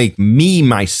 That would make me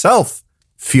myself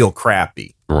feel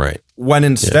crappy. Right. When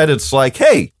instead it's like,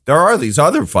 hey, there are these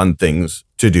other fun things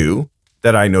to do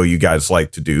that I know you guys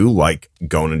like to do, like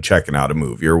going and checking out a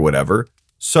movie or whatever.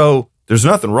 So there's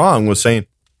nothing wrong with saying,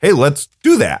 hey, let's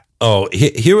do that. Oh,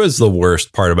 here was the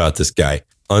worst part about this guy.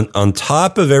 On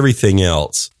top of everything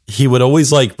else, he would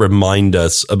always like remind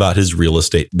us about his real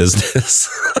estate business.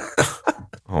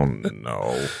 Oh,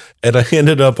 no. And I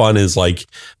ended up on his like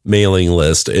mailing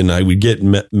list and I would get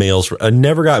mails. I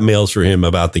never got mails for him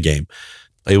about the game.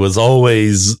 It was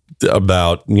always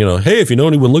about, hey, if you know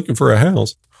anyone looking for a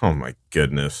house. Oh, my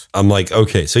goodness. I'm like,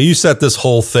 okay, so you set this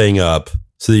whole thing up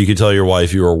so that you could tell your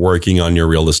wife you were working on your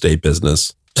real estate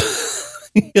business.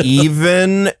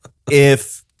 Even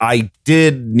if I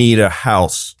did need a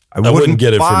house, I wouldn't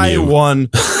get it buy from you. one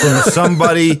from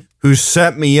somebody who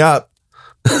set me up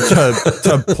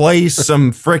to play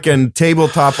some frickin'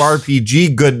 tabletop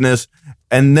RPG goodness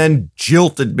and then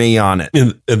jilted me on it.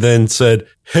 And then said,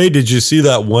 hey, did you see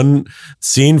that one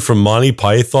scene from Monty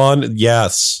Python?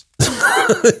 Yes.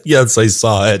 Yes, I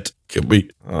saw it. Can we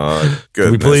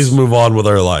please move on with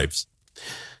our lives?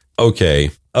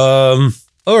 Okay. All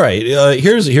right.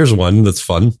 Here's one that's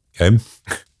fun. Okay.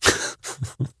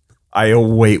 I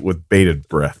await with bated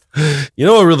breath. You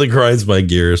know what really grinds my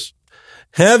gears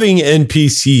having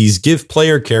NPCs give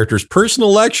player characters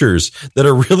personal lectures that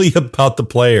are really about the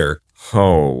player.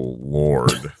 Oh,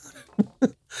 Lord.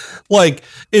 Like,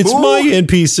 it's my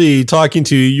NPC talking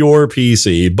to your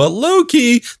PC, but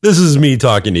low-key, this is me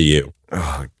talking to you.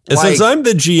 And since I'm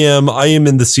the GM, I am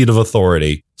in the seat of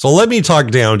authority. So let me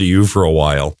talk down to you for a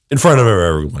while in front of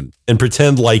everyone and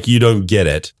pretend like you don't get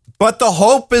it. But the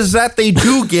hope is that they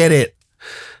do get it.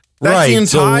 That's the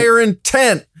entire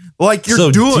intent. Like,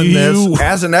 you're doing this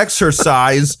as an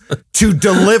exercise to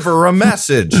deliver a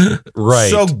message.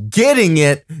 Right. So getting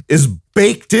it is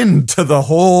baked into the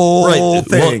whole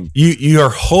thing. Well, you are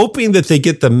hoping that they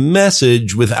get the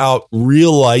message without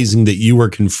realizing that you are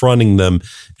confronting them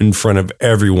in front of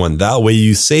everyone. That way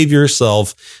you save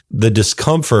yourself the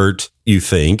discomfort, you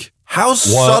think. How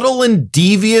subtle and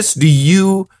devious do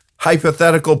you,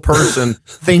 hypothetical person,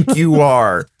 think you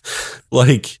are?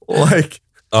 Like,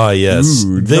 yes.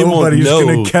 Nobody's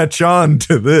going to catch on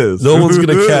to this. No one's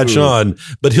going to catch on,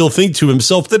 but he'll think to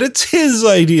himself that it's his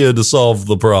idea to solve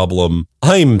the problem.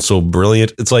 I'm so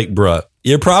brilliant. It's like, bruh,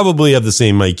 you probably have the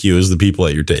same IQ as the people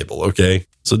at your table, okay?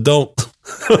 So don't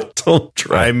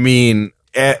try. I mean,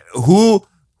 who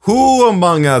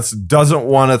among us doesn't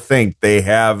want to think they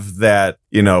have that,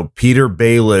 Peter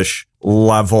Baelish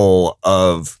level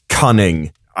of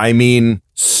cunning? I mean,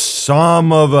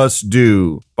 some of us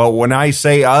do, but when I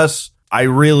say us, I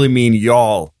really mean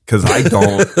y'all, because I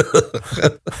don't.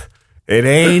 It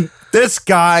ain't this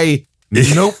guy.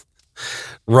 Nope.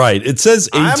 Right. It says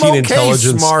 18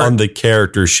 intelligence on the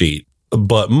character sheet,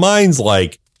 but mine's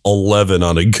like 11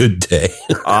 on a good day.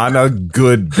 On a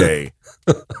good day.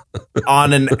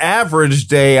 On an average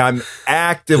day, I'm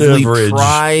actively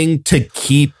trying to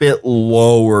keep it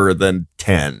lower than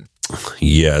 10.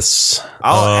 Yes.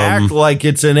 I'll act like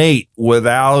it's an 8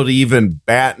 without even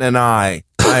batting an eye.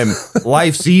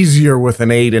 Life's easier with an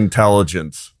 8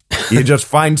 intelligence. You just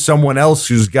find someone else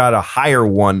who's got a higher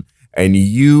one and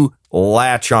you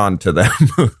latch on to them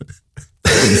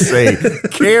and say,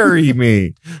 carry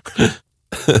me.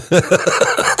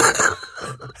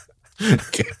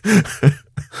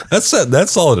 That's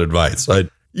solid advice.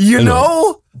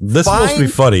 That's supposed to be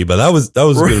funny, but that was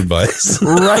good advice.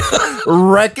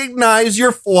 Recognize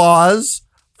your flaws.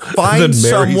 Find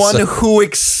someone who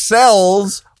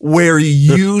excels where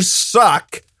you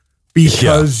suck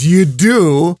because you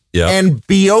do, and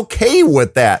be okay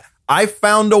with that. I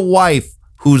found a wife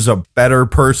who's a better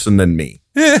person than me.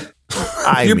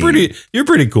 You're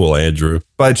pretty cool, Andrew.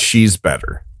 But she's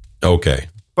better. Okay.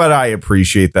 But I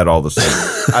appreciate that all the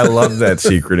same. I love that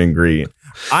secret ingredient.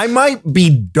 I might be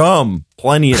dumb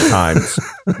plenty of times,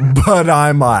 but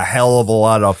I'm a hell of a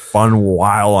lot of fun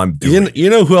while I'm doing it. You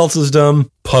know who else is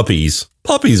dumb? Puppies.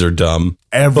 Puppies are dumb.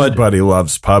 Everybody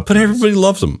loves puppies. But everybody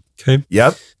loves them. Okay.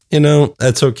 Yep.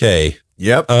 That's okay.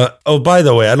 Yep. By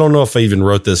the way, I don't know if I even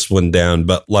wrote this one down,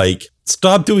 but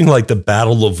stop doing the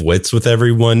battle of wits with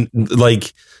everyone.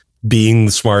 Being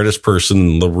the smartest person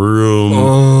in the room.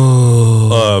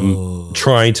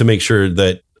 Trying to make sure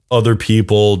that other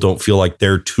people don't feel like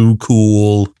they're too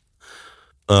cool.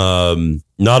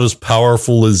 Not as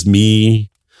powerful as me.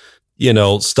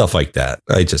 Stuff like that.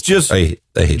 I hate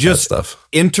that stuff.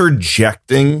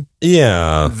 Interjecting.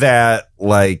 Yeah. That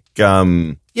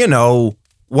when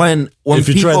if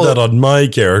you tried that on my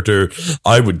character,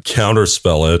 I would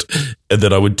counterspell it and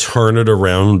then I would turn it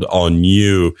around on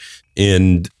you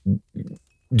and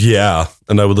I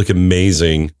would look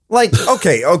amazing.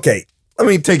 Okay. Let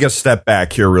me take a step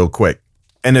back here real quick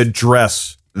and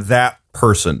address that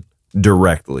person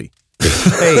directly.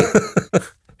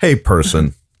 Hey,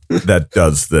 person that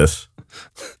does this.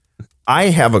 I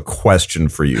have a question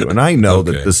for you, and I know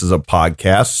that this is a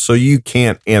podcast, so you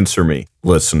can't answer me,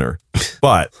 listener.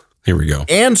 But here we go.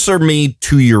 Answer me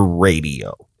to your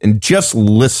radio and just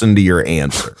listen to your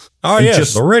answer. Oh, yes,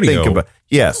 just the radio.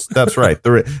 Yes, that's right.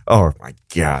 Oh, my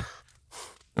God.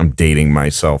 I'm dating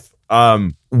myself.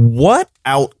 What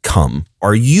outcome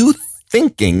are you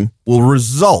thinking will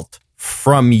result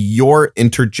from your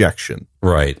interjection?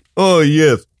 Right. Oh,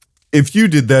 yes. If you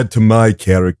did that to my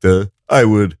character, I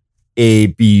would A,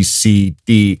 B, C,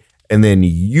 D, and then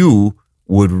you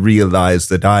would realize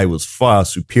that I was far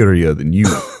superior than you.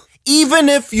 Even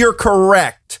if you're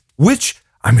correct, which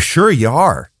I'm sure you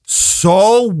are.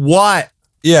 So what?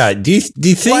 Yeah. Do you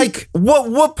think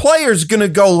what player's going to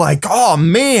go oh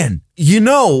man,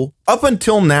 up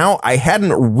until now, I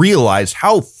hadn't realized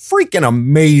how freaking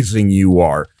amazing you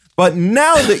are. But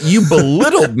now that you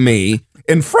belittled me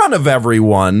in front of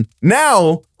everyone,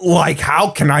 now,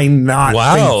 how can I not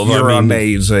think you're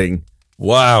amazing?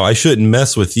 Wow, I shouldn't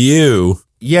mess with you.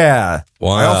 Yeah.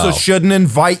 Wow. I also shouldn't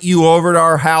invite you over to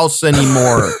our house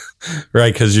anymore.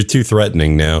 Right, because you're too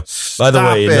threatening now. By the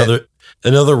way,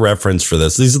 another reference for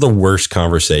this. These are the worst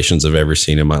conversations I've ever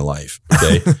seen in my life.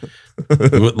 Okay,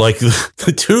 like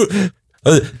the two.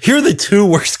 Here are the two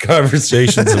worst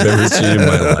conversations I've ever seen in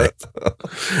my life.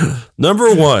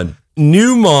 Number one,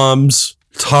 new moms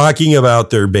talking about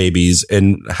their babies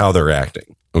and how they're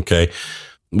acting. Okay,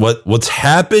 what's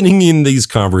happening in these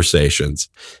conversations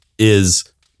is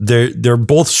they're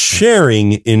both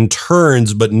sharing in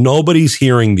turns, but nobody's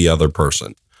hearing the other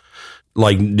person.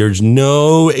 Like there's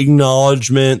no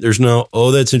acknowledgement. There's no,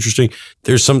 oh, that's interesting.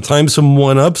 There's sometimes some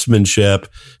one-upsmanship.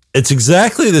 It's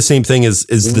exactly the same thing as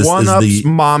this. One-ups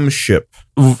momship.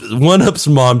 One-ups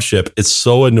momship. It's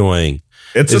so annoying.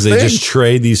 It's they just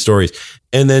trade these stories.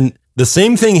 And then the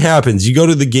same thing happens. You go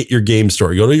to your game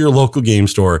store, you go to your local game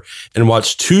store and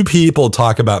watch two people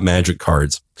talk about Magic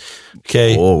cards.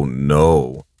 Okay. Oh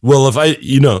no. Well, if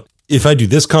I do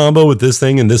this combo with this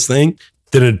thing and this thing,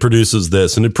 then it produces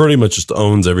this, and it pretty much just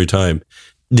owns every time.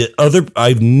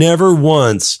 I've never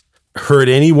once heard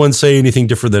anyone say anything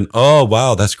different than, oh,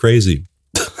 wow, that's crazy.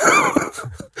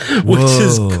 Which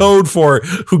is code for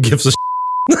who gives a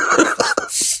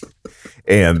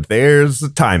And there's the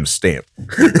timestamp.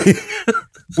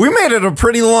 We made it a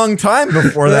pretty long time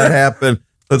before that happened.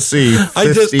 Let's see.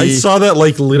 I saw that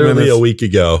like literally a week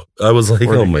ago. I was like,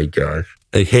 oh my gosh.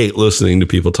 I hate listening to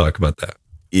people talk about that.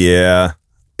 Yeah.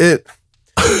 But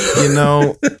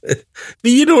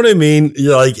you know what I mean?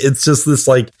 Like, it's just this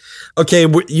like, okay,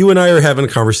 you and I are having a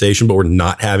conversation, but we're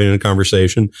not having a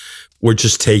conversation. We're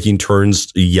just taking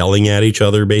turns yelling at each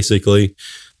other, basically.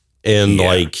 And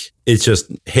like, it's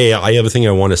just, hey, I have a thing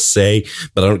I want to say,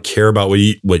 but I don't care about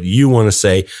what you want to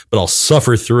say, but I'll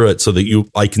suffer through it so that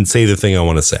I can say the thing I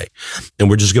want to say. And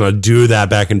we're just going to do that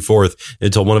back and forth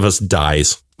until one of us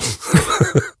dies.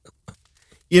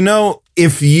 You know,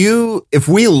 if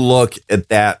we look at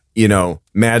that,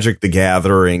 Magic the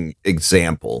Gathering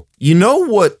example, you know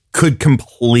what could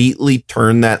completely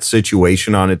turn that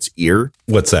situation on its ear?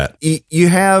 What's that? You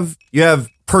have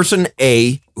person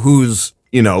A who's,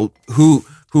 who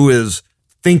is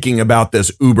thinking about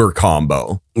this Uber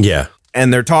combo. Yeah.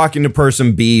 And they're talking to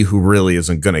person B who really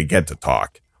isn't going to get to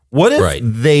talk. What if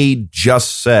they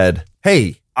just said,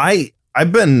 hey,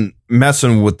 I've been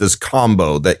messing with this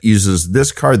combo that uses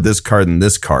this card, and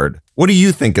this card. What do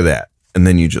you think of that? And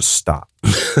then you just stop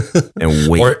and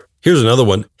wait. Or here's another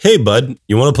one. Hey, bud,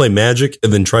 you want to play Magic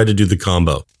and then try to do the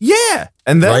combo? Yeah.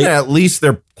 And then at least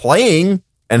they're playing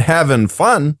and having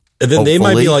fun. And then they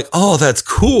might be like, oh, that's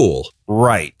cool.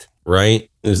 Right. Right.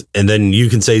 And then you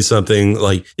can say something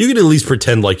like, you could at least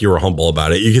pretend like you were humble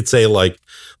about it. You could say like,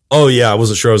 oh, yeah, I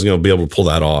wasn't sure I was going to be able to pull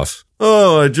that off.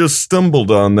 Oh, I just stumbled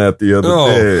on that the other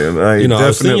day, and I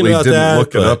definitely didn't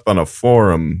look it up on a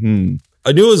forum.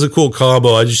 I knew it was a cool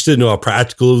combo. I just didn't know how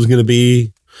practical it was going to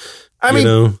be. I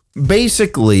mean,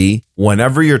 basically,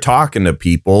 whenever you're talking to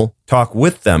people, talk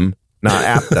with them, not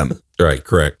at them. Right,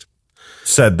 correct.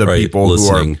 Said the people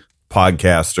listening. Who are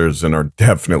podcasters and are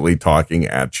definitely talking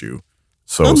at you.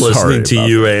 So I'm listening to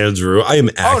you, Andrew. I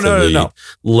am actively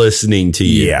listening to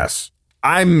you. Yes.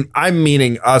 I'm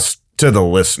meaning us to the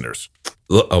listeners.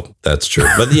 Oh, that's true.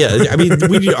 But yeah, I mean,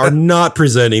 we are not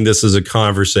presenting this as a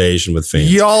conversation with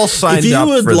fans. Y'all signed up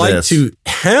for this. If you would like to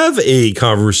have a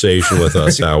conversation with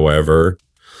us, however,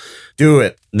 do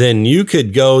it. Then you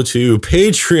could go to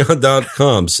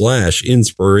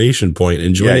patreon.com/inspiration point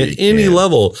and join at any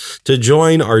level to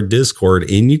join our Discord.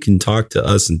 And you can talk to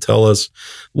us and tell us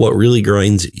what really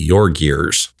grinds your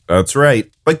gears. That's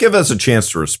right. But give us a chance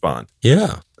to respond.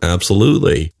 Yeah,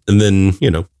 absolutely. And then,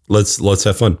 let's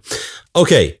have fun.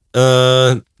 Okay.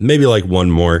 Maybe like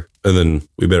one more and then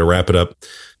we better wrap it up.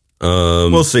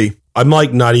 We'll see. I'm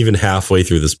like not even halfway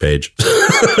through this page.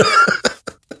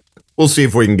 We'll see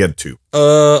if we can get two.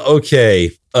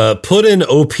 Okay. Put in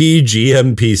OP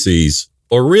GMPCs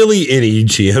or really any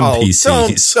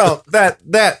GMPCs. Oh,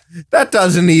 that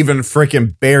doesn't even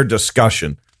freaking bear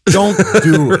discussion. Don't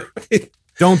do it.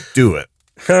 Don't do it.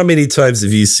 How many times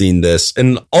have you seen this?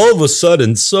 And all of a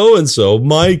sudden, so-and-so,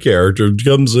 my character,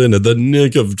 comes in at the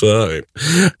nick of time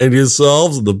and he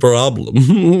solves the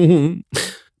problem.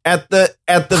 At the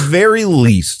very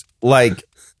least, like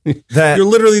that. You're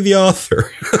literally the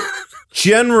author.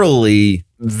 Generally,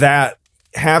 that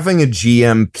having a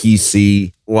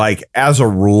GMPC, like as a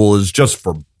rule, is just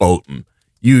verboten.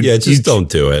 Don't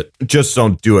do it. Just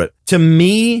don't do it. To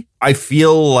me, I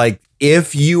feel like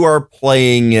if you are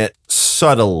playing it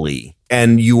subtly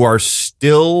and you are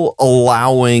still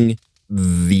allowing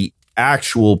the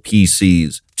actual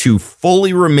PCs to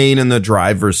fully remain in the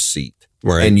driver's seat,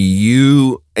 Right. and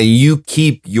you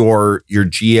keep your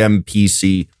GM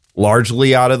PC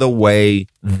largely out of the way.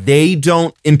 They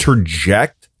don't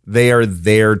interject. They are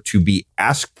there to be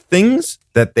asked things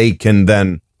that they can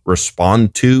then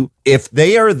respond to. If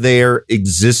they are there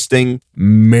existing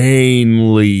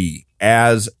mainly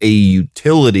as a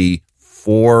utility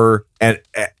for and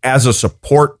as a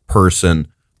support person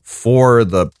for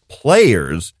the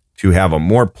players to have a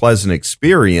more pleasant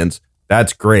experience,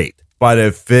 that's great. But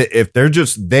if they're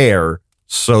just there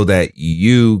so that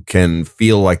you can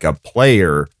feel like a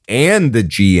player and the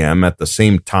GM at the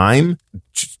same time,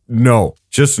 no.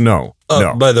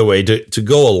 By the way, to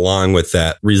go along with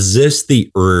that, resist the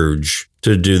urge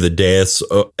to do the Deus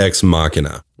Ex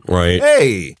Machina, right?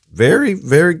 Hey, very,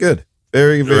 very good.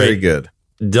 Very, very good.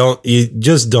 Don't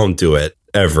do it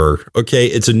ever. Okay.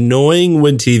 It's annoying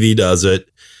when TV does it.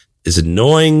 It's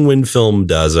annoying when film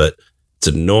does it. It's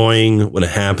annoying when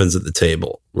it happens at the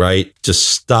table, right? Just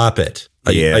stop it.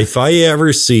 Yeah. If I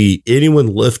ever see anyone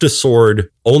lift a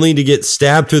sword only to get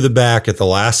stabbed through the back at the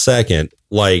last second,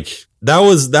 like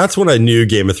that's when I knew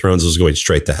Game of Thrones was going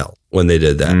straight to hell when they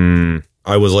did that.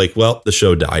 I was like, well, the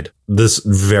show died this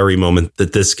very moment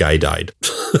that this guy died.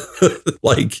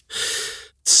 Like,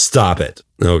 stop it.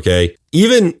 Okay.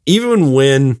 Even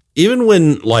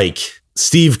when like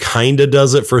Steve kind of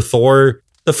does it for Thor,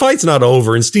 the fight's not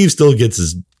over and Steve still gets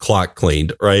his clock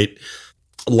cleaned. Right.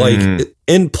 Like,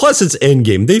 and plus it's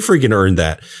Endgame. They freaking earned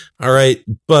that. All right.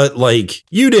 But like,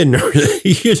 you didn't earn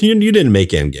it. You didn't make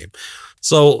Endgame.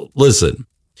 So listen,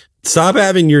 stop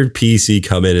having your PC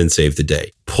come in and save the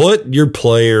day. Put your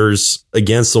players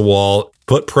against the wall,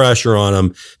 put pressure on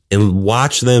them and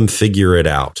watch them figure it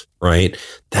out. Right.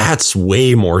 That's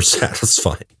way more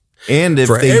satisfying. And if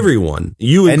for everyone,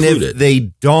 you included. And if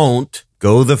they don't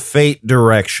go the fate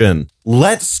direction,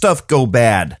 let stuff go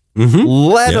bad.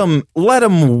 Let them,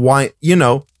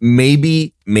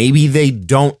 maybe they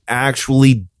don't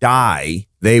actually die.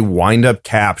 They wind up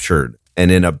captured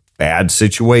and in a bad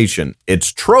situation.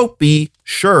 It's tropey,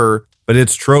 sure, but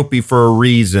it's tropey for a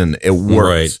reason. It works.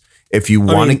 Right. If you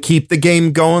want to keep the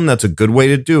game going, that's a good way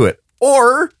to do it.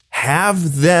 Or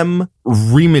have them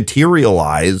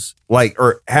rematerialize,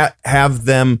 or have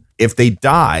them, if they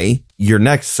die, your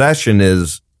next session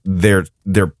is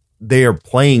they are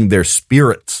playing their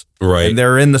spirits. Right. And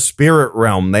they're in the spirit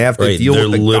realm. They have to deal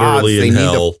with the literally gods. In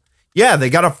hell. They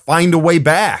got to find a way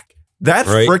back. That's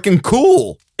freaking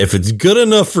cool. If it's good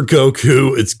enough for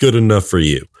Goku, it's good enough for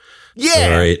you. Yeah.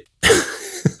 All right.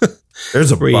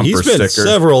 There's a bumper He's been sticker.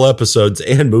 Several episodes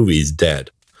and movies dead.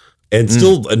 And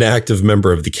still an active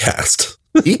member of the cast.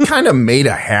 He kind of made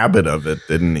a habit of it,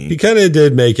 didn't he? He kind of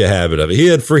did make a habit of it. He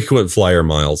had frequent flyer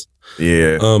miles.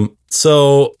 Yeah. One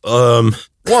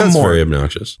more. Very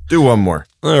obnoxious. Do one more.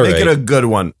 All Make it a good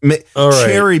one.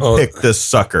 Cherry pick this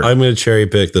sucker. I'm going to cherry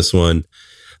pick this one.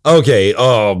 Okay.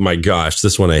 Oh my gosh.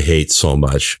 This one I hate so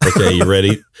much. Okay. You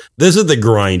ready? This is the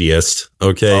grindiest.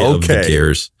 Okay. Of the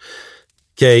gears.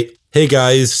 Okay. Hey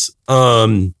guys.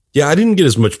 Yeah, I didn't get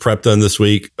as much prep done this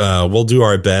week. We'll do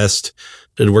our best,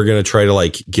 and we're gonna try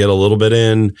to get a little bit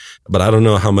in, but I don't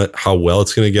know how well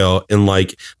it's gonna go. And I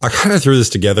kind of threw this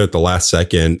together at the last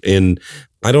second, and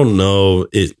I don't know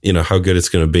how good it's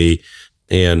gonna be.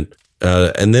 And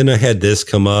then I had this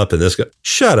come up, and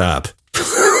shut up.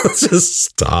 Just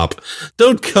stop.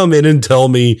 Don't come in and tell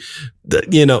me that,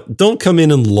 don't come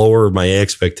in and lower my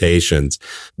expectations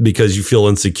because you feel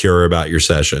insecure about your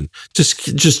session.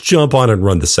 Just jump on and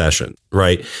run the session,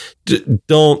 right?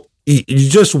 You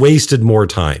just wasted more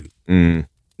time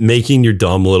making your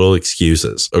dumb little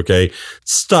excuses. Okay.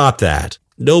 Stop that.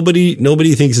 Nobody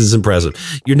thinks it's impressive.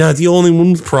 You're not the only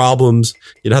one with problems.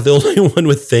 You're not the only one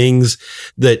with things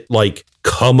that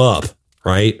come up,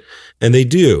 right? And they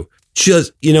do.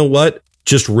 Just, you know what?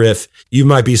 Just riff. You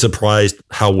might be surprised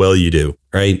how well you do,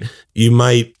 right? You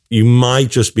might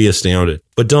just be astounded,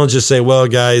 but don't just say, well,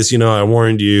 guys, I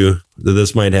warned you that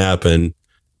this might happen.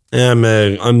 I'm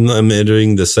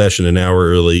entering the session an hour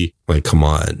early. Come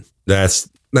on. That's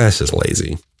just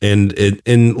lazy. And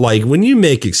when you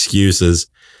make excuses,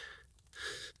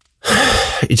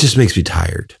 it just makes me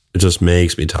tired. It just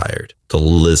makes me tired to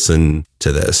listen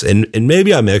to this. And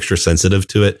maybe I'm extra sensitive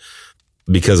to it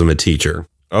because I'm a teacher.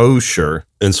 Oh, sure.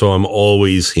 And so I'm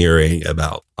always hearing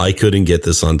about, I couldn't get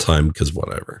this on time because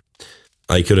whatever.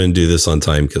 I couldn't do this on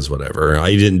time because whatever.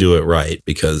 I didn't do it right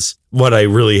because what I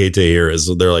really hate to hear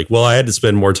is they're like, well, I had to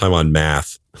spend more time on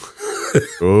math.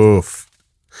 Oof.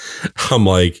 I'm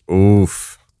like,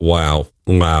 oof. Wow.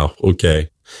 Okay.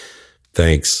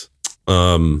 Thanks.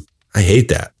 I hate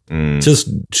that.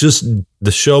 Just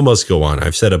the show must go on.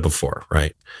 I've said it before,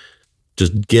 right?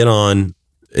 Just get on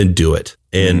and do it.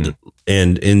 And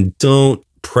don't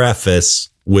preface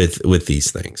with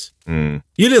these things. You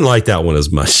didn't like that one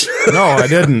as much. No, I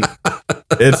didn't.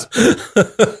 It's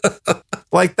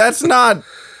like, that's not,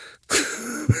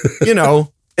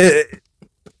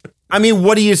 I mean,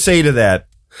 what do you say to that?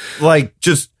 Like,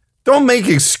 just don't make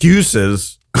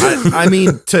excuses. I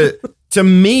mean, to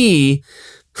me,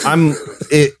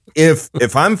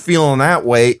 if I'm feeling that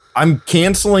way, I'm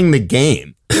canceling the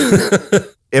game.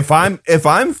 If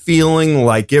I'm feeling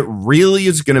like it really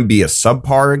is going to be a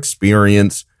subpar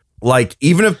experience, like,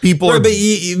 even if people but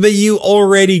you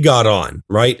already got on,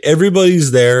 right? Everybody's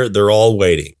there. They're all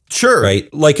waiting. Sure.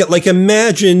 Right. Like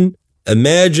imagine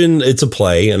it's a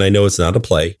play, and I know it's not a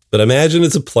play, but imagine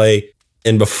it's a play.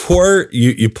 And before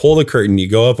you pull the curtain, you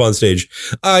go up on stage.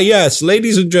 Yes,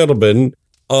 ladies and gentlemen,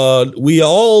 we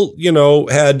all,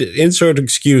 had insert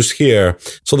excuse here.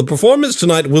 So the performance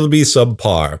tonight will be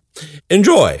subpar.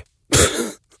 Enjoy.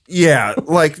 Yeah.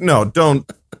 Like, no,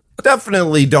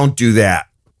 definitely don't do that.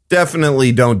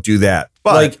 Definitely don't do that.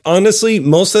 But like, honestly,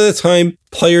 most of the time,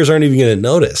 players aren't even going to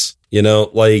notice,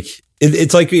 like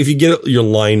it's like if you get your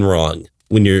line wrong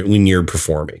when you're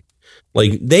performing,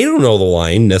 like they don't know the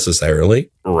line necessarily.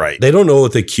 Right. They don't know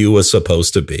what the cue was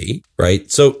supposed to be.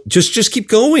 Right. So just keep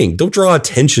going. Don't draw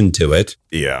attention to it.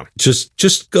 Yeah.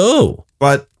 Just go.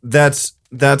 But that's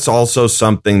also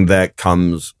something that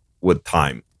comes with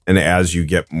time. And as you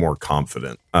get more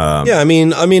confident. I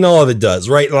mean, all of it does,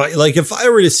 right? Like if I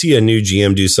were to see a new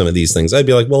GM do some of these things, I'd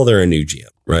be like, well, they're a new GM,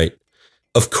 right?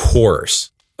 Of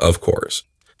course.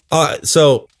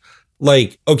 So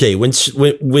like, okay,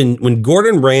 when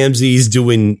Gordon Ramsay's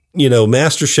doing,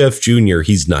 Master Chef Junior,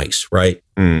 he's nice, right?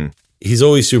 He's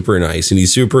always super nice and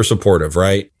he's super supportive,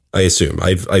 right? I assume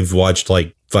I've watched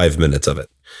like 5 minutes of it.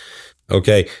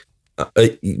 Okay.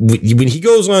 When he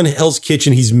goes on Hell's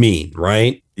Kitchen, he's mean,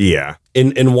 right? Yeah.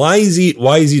 And why is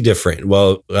he different?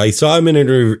 Well, I saw him in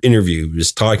an interview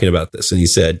just talking about this, and he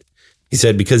said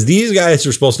because these guys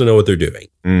are supposed to know what they're doing.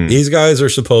 These guys are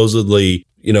supposedly,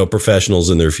 professionals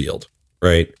in their field,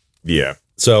 right? Yeah.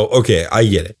 So, okay, I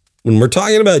get it. When we're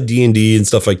talking about D&D and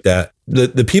stuff like that,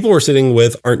 the people we're sitting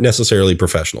with aren't necessarily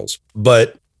professionals,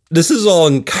 but this is all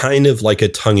in kind of like a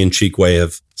tongue-in-cheek way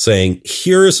of saying,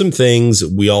 here are some things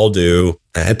we all do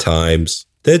at times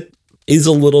that is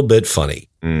a little bit funny.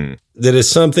 That is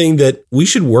something that we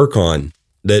should work on,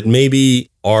 that maybe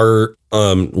are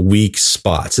weak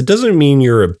spots. It doesn't mean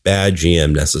you're a bad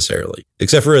GM necessarily,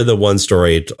 except for the one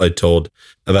story I told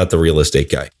about the real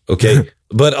estate guy. Okay.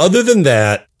 But other than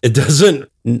that, it doesn't,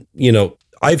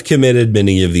 I've committed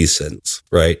many of these sins,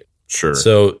 right? Sure.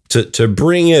 So to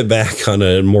bring it back on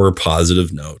a more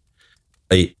positive note,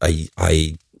 I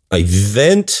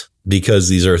vent because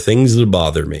these are things that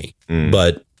bother me,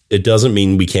 but it doesn't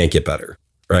mean we can't get better,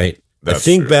 right? That's I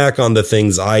think true. back on the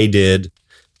things I did,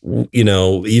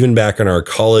 even back in our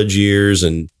college years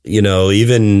and,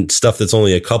 even stuff that's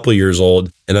only a couple years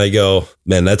old. And I go,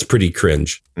 man, that's pretty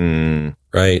cringe,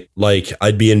 right? Like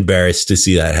I'd be embarrassed to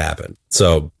see that happen.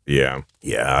 So yeah,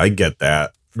 I get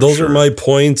that. Those are my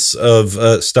points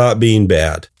of stop being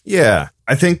bad. Yeah,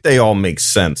 I think they all make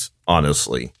sense,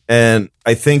 honestly. And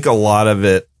I think a lot of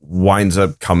it winds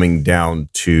up coming down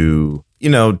to,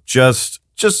 just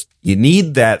you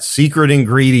need that secret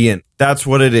ingredient. That's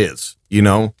what it is.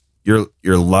 You're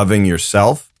loving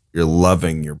yourself. You're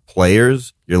loving your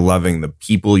players. You're loving the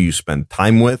people you spend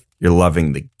time with. You're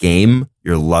loving the game.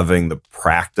 You're loving the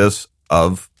practice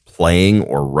of playing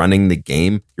or running the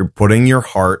game. You're putting your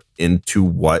heart into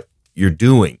what you're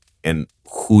doing and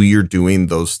who you're doing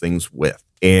those things with.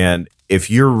 And if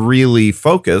you're really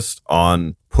focused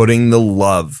on putting the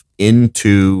love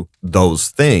into those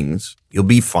things, you'll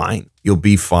be fine. You'll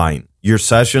be fine. Your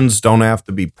sessions don't have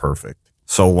to be perfect,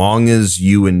 so long as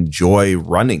you enjoy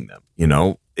running them.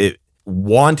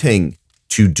 Wanting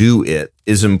to do it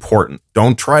is important.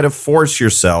 Don't try to force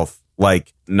yourself,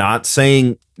 like not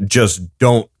saying just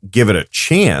don't give it a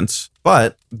chance,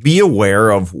 but be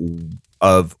aware of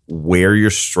where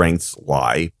your strengths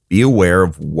lie. Be aware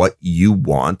of what you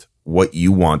want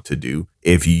to do.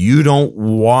 If you don't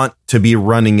want to be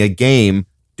running a game,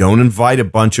 don't invite a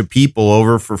bunch of people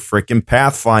over for frickin'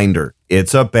 Pathfinder.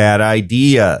 It's a bad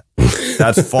idea.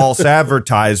 That's false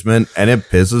advertisement, and it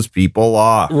pisses people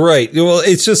off. Right. Well,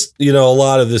 it's just, a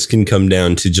lot of this can come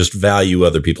down to just value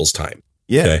other people's time.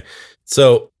 Yeah. Okay.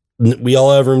 So we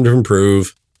all have room to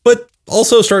improve, but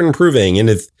also start improving.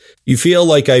 And if you feel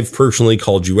like I've personally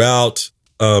called you out,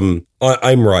 I'm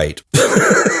right.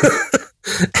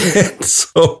 And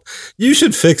so you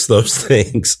should fix those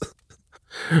things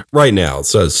right now.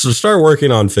 So start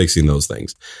working on fixing those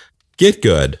things. Get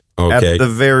good. Okay. At the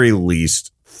very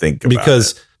least, think about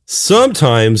because it.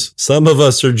 Sometimes some of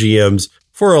us are GMs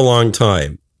for a long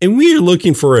time, and we are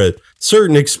looking for a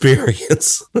certain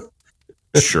experience.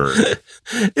 Sure.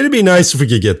 It'd be nice if we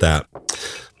could get that.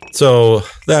 So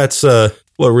that's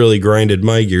what really grinded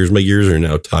my gears. My gears are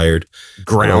now tired.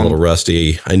 Ground. I'm a little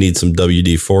rusty. I need some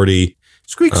WD-40.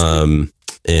 Squeak.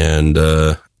 And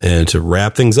to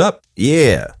wrap things up.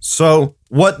 Yeah. So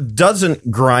what doesn't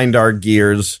grind our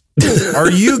gears are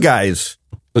you guys.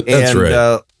 That's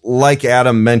right. Like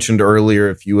Adam mentioned earlier,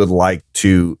 if you would like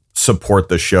to support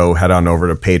the show, head on over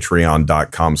to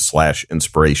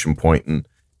patreon.com/inspiration point and,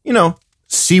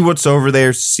 see what's over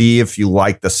there. See if you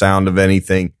like the sound of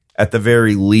anything. At the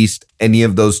very least, any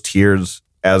of those tiers,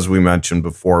 as we mentioned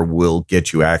before, will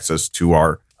get you access to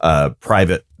our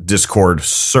private Discord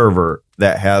server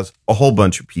that has a whole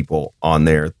bunch of people on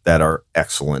there that are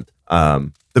excellent.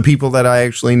 The people that I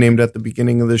actually named at the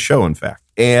beginning of the show, in fact.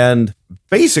 And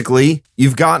basically,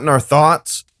 you've gotten our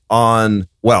thoughts on,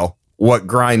 well, what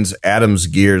grinds Adam's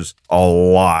gears a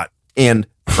lot. And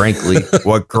frankly,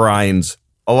 what grinds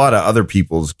a lot of other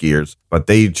people's gears, but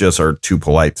they just are too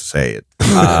polite to say it.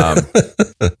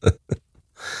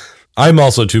 I'm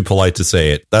also too polite to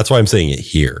say it. That's why I'm saying it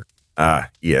here.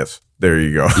 Yes, there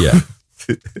you go. Yeah.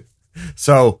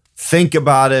 So think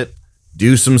about it,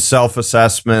 do some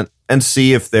self-assessment, and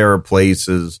see if there are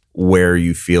places where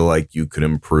you feel like you could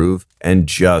improve, and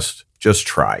just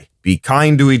try. Be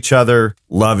kind to each other,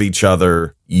 love each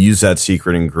other, use that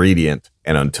secret ingredient,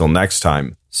 and until next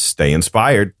time, stay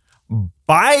inspired.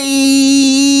 Bye.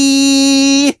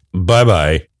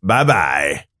 Bye-bye.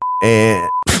 Bye-bye. And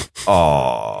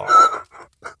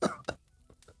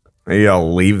maybe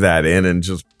I'll leave that in and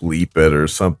just bleep it or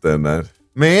something.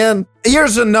 Man,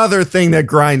 here's another thing that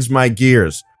grinds my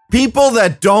gears. People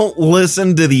that don't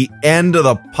listen to the end of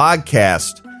the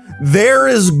podcast. There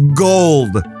is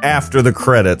gold after the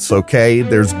credits, okay?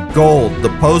 There's gold. The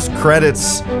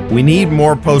post-credits, we need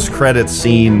more post-credit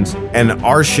scenes and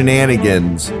our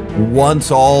shenanigans once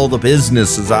all the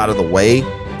business is out of the way.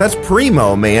 That's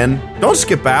primo, man. Don't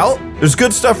skip out. There's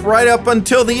good stuff right up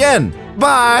until the end.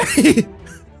 Bye.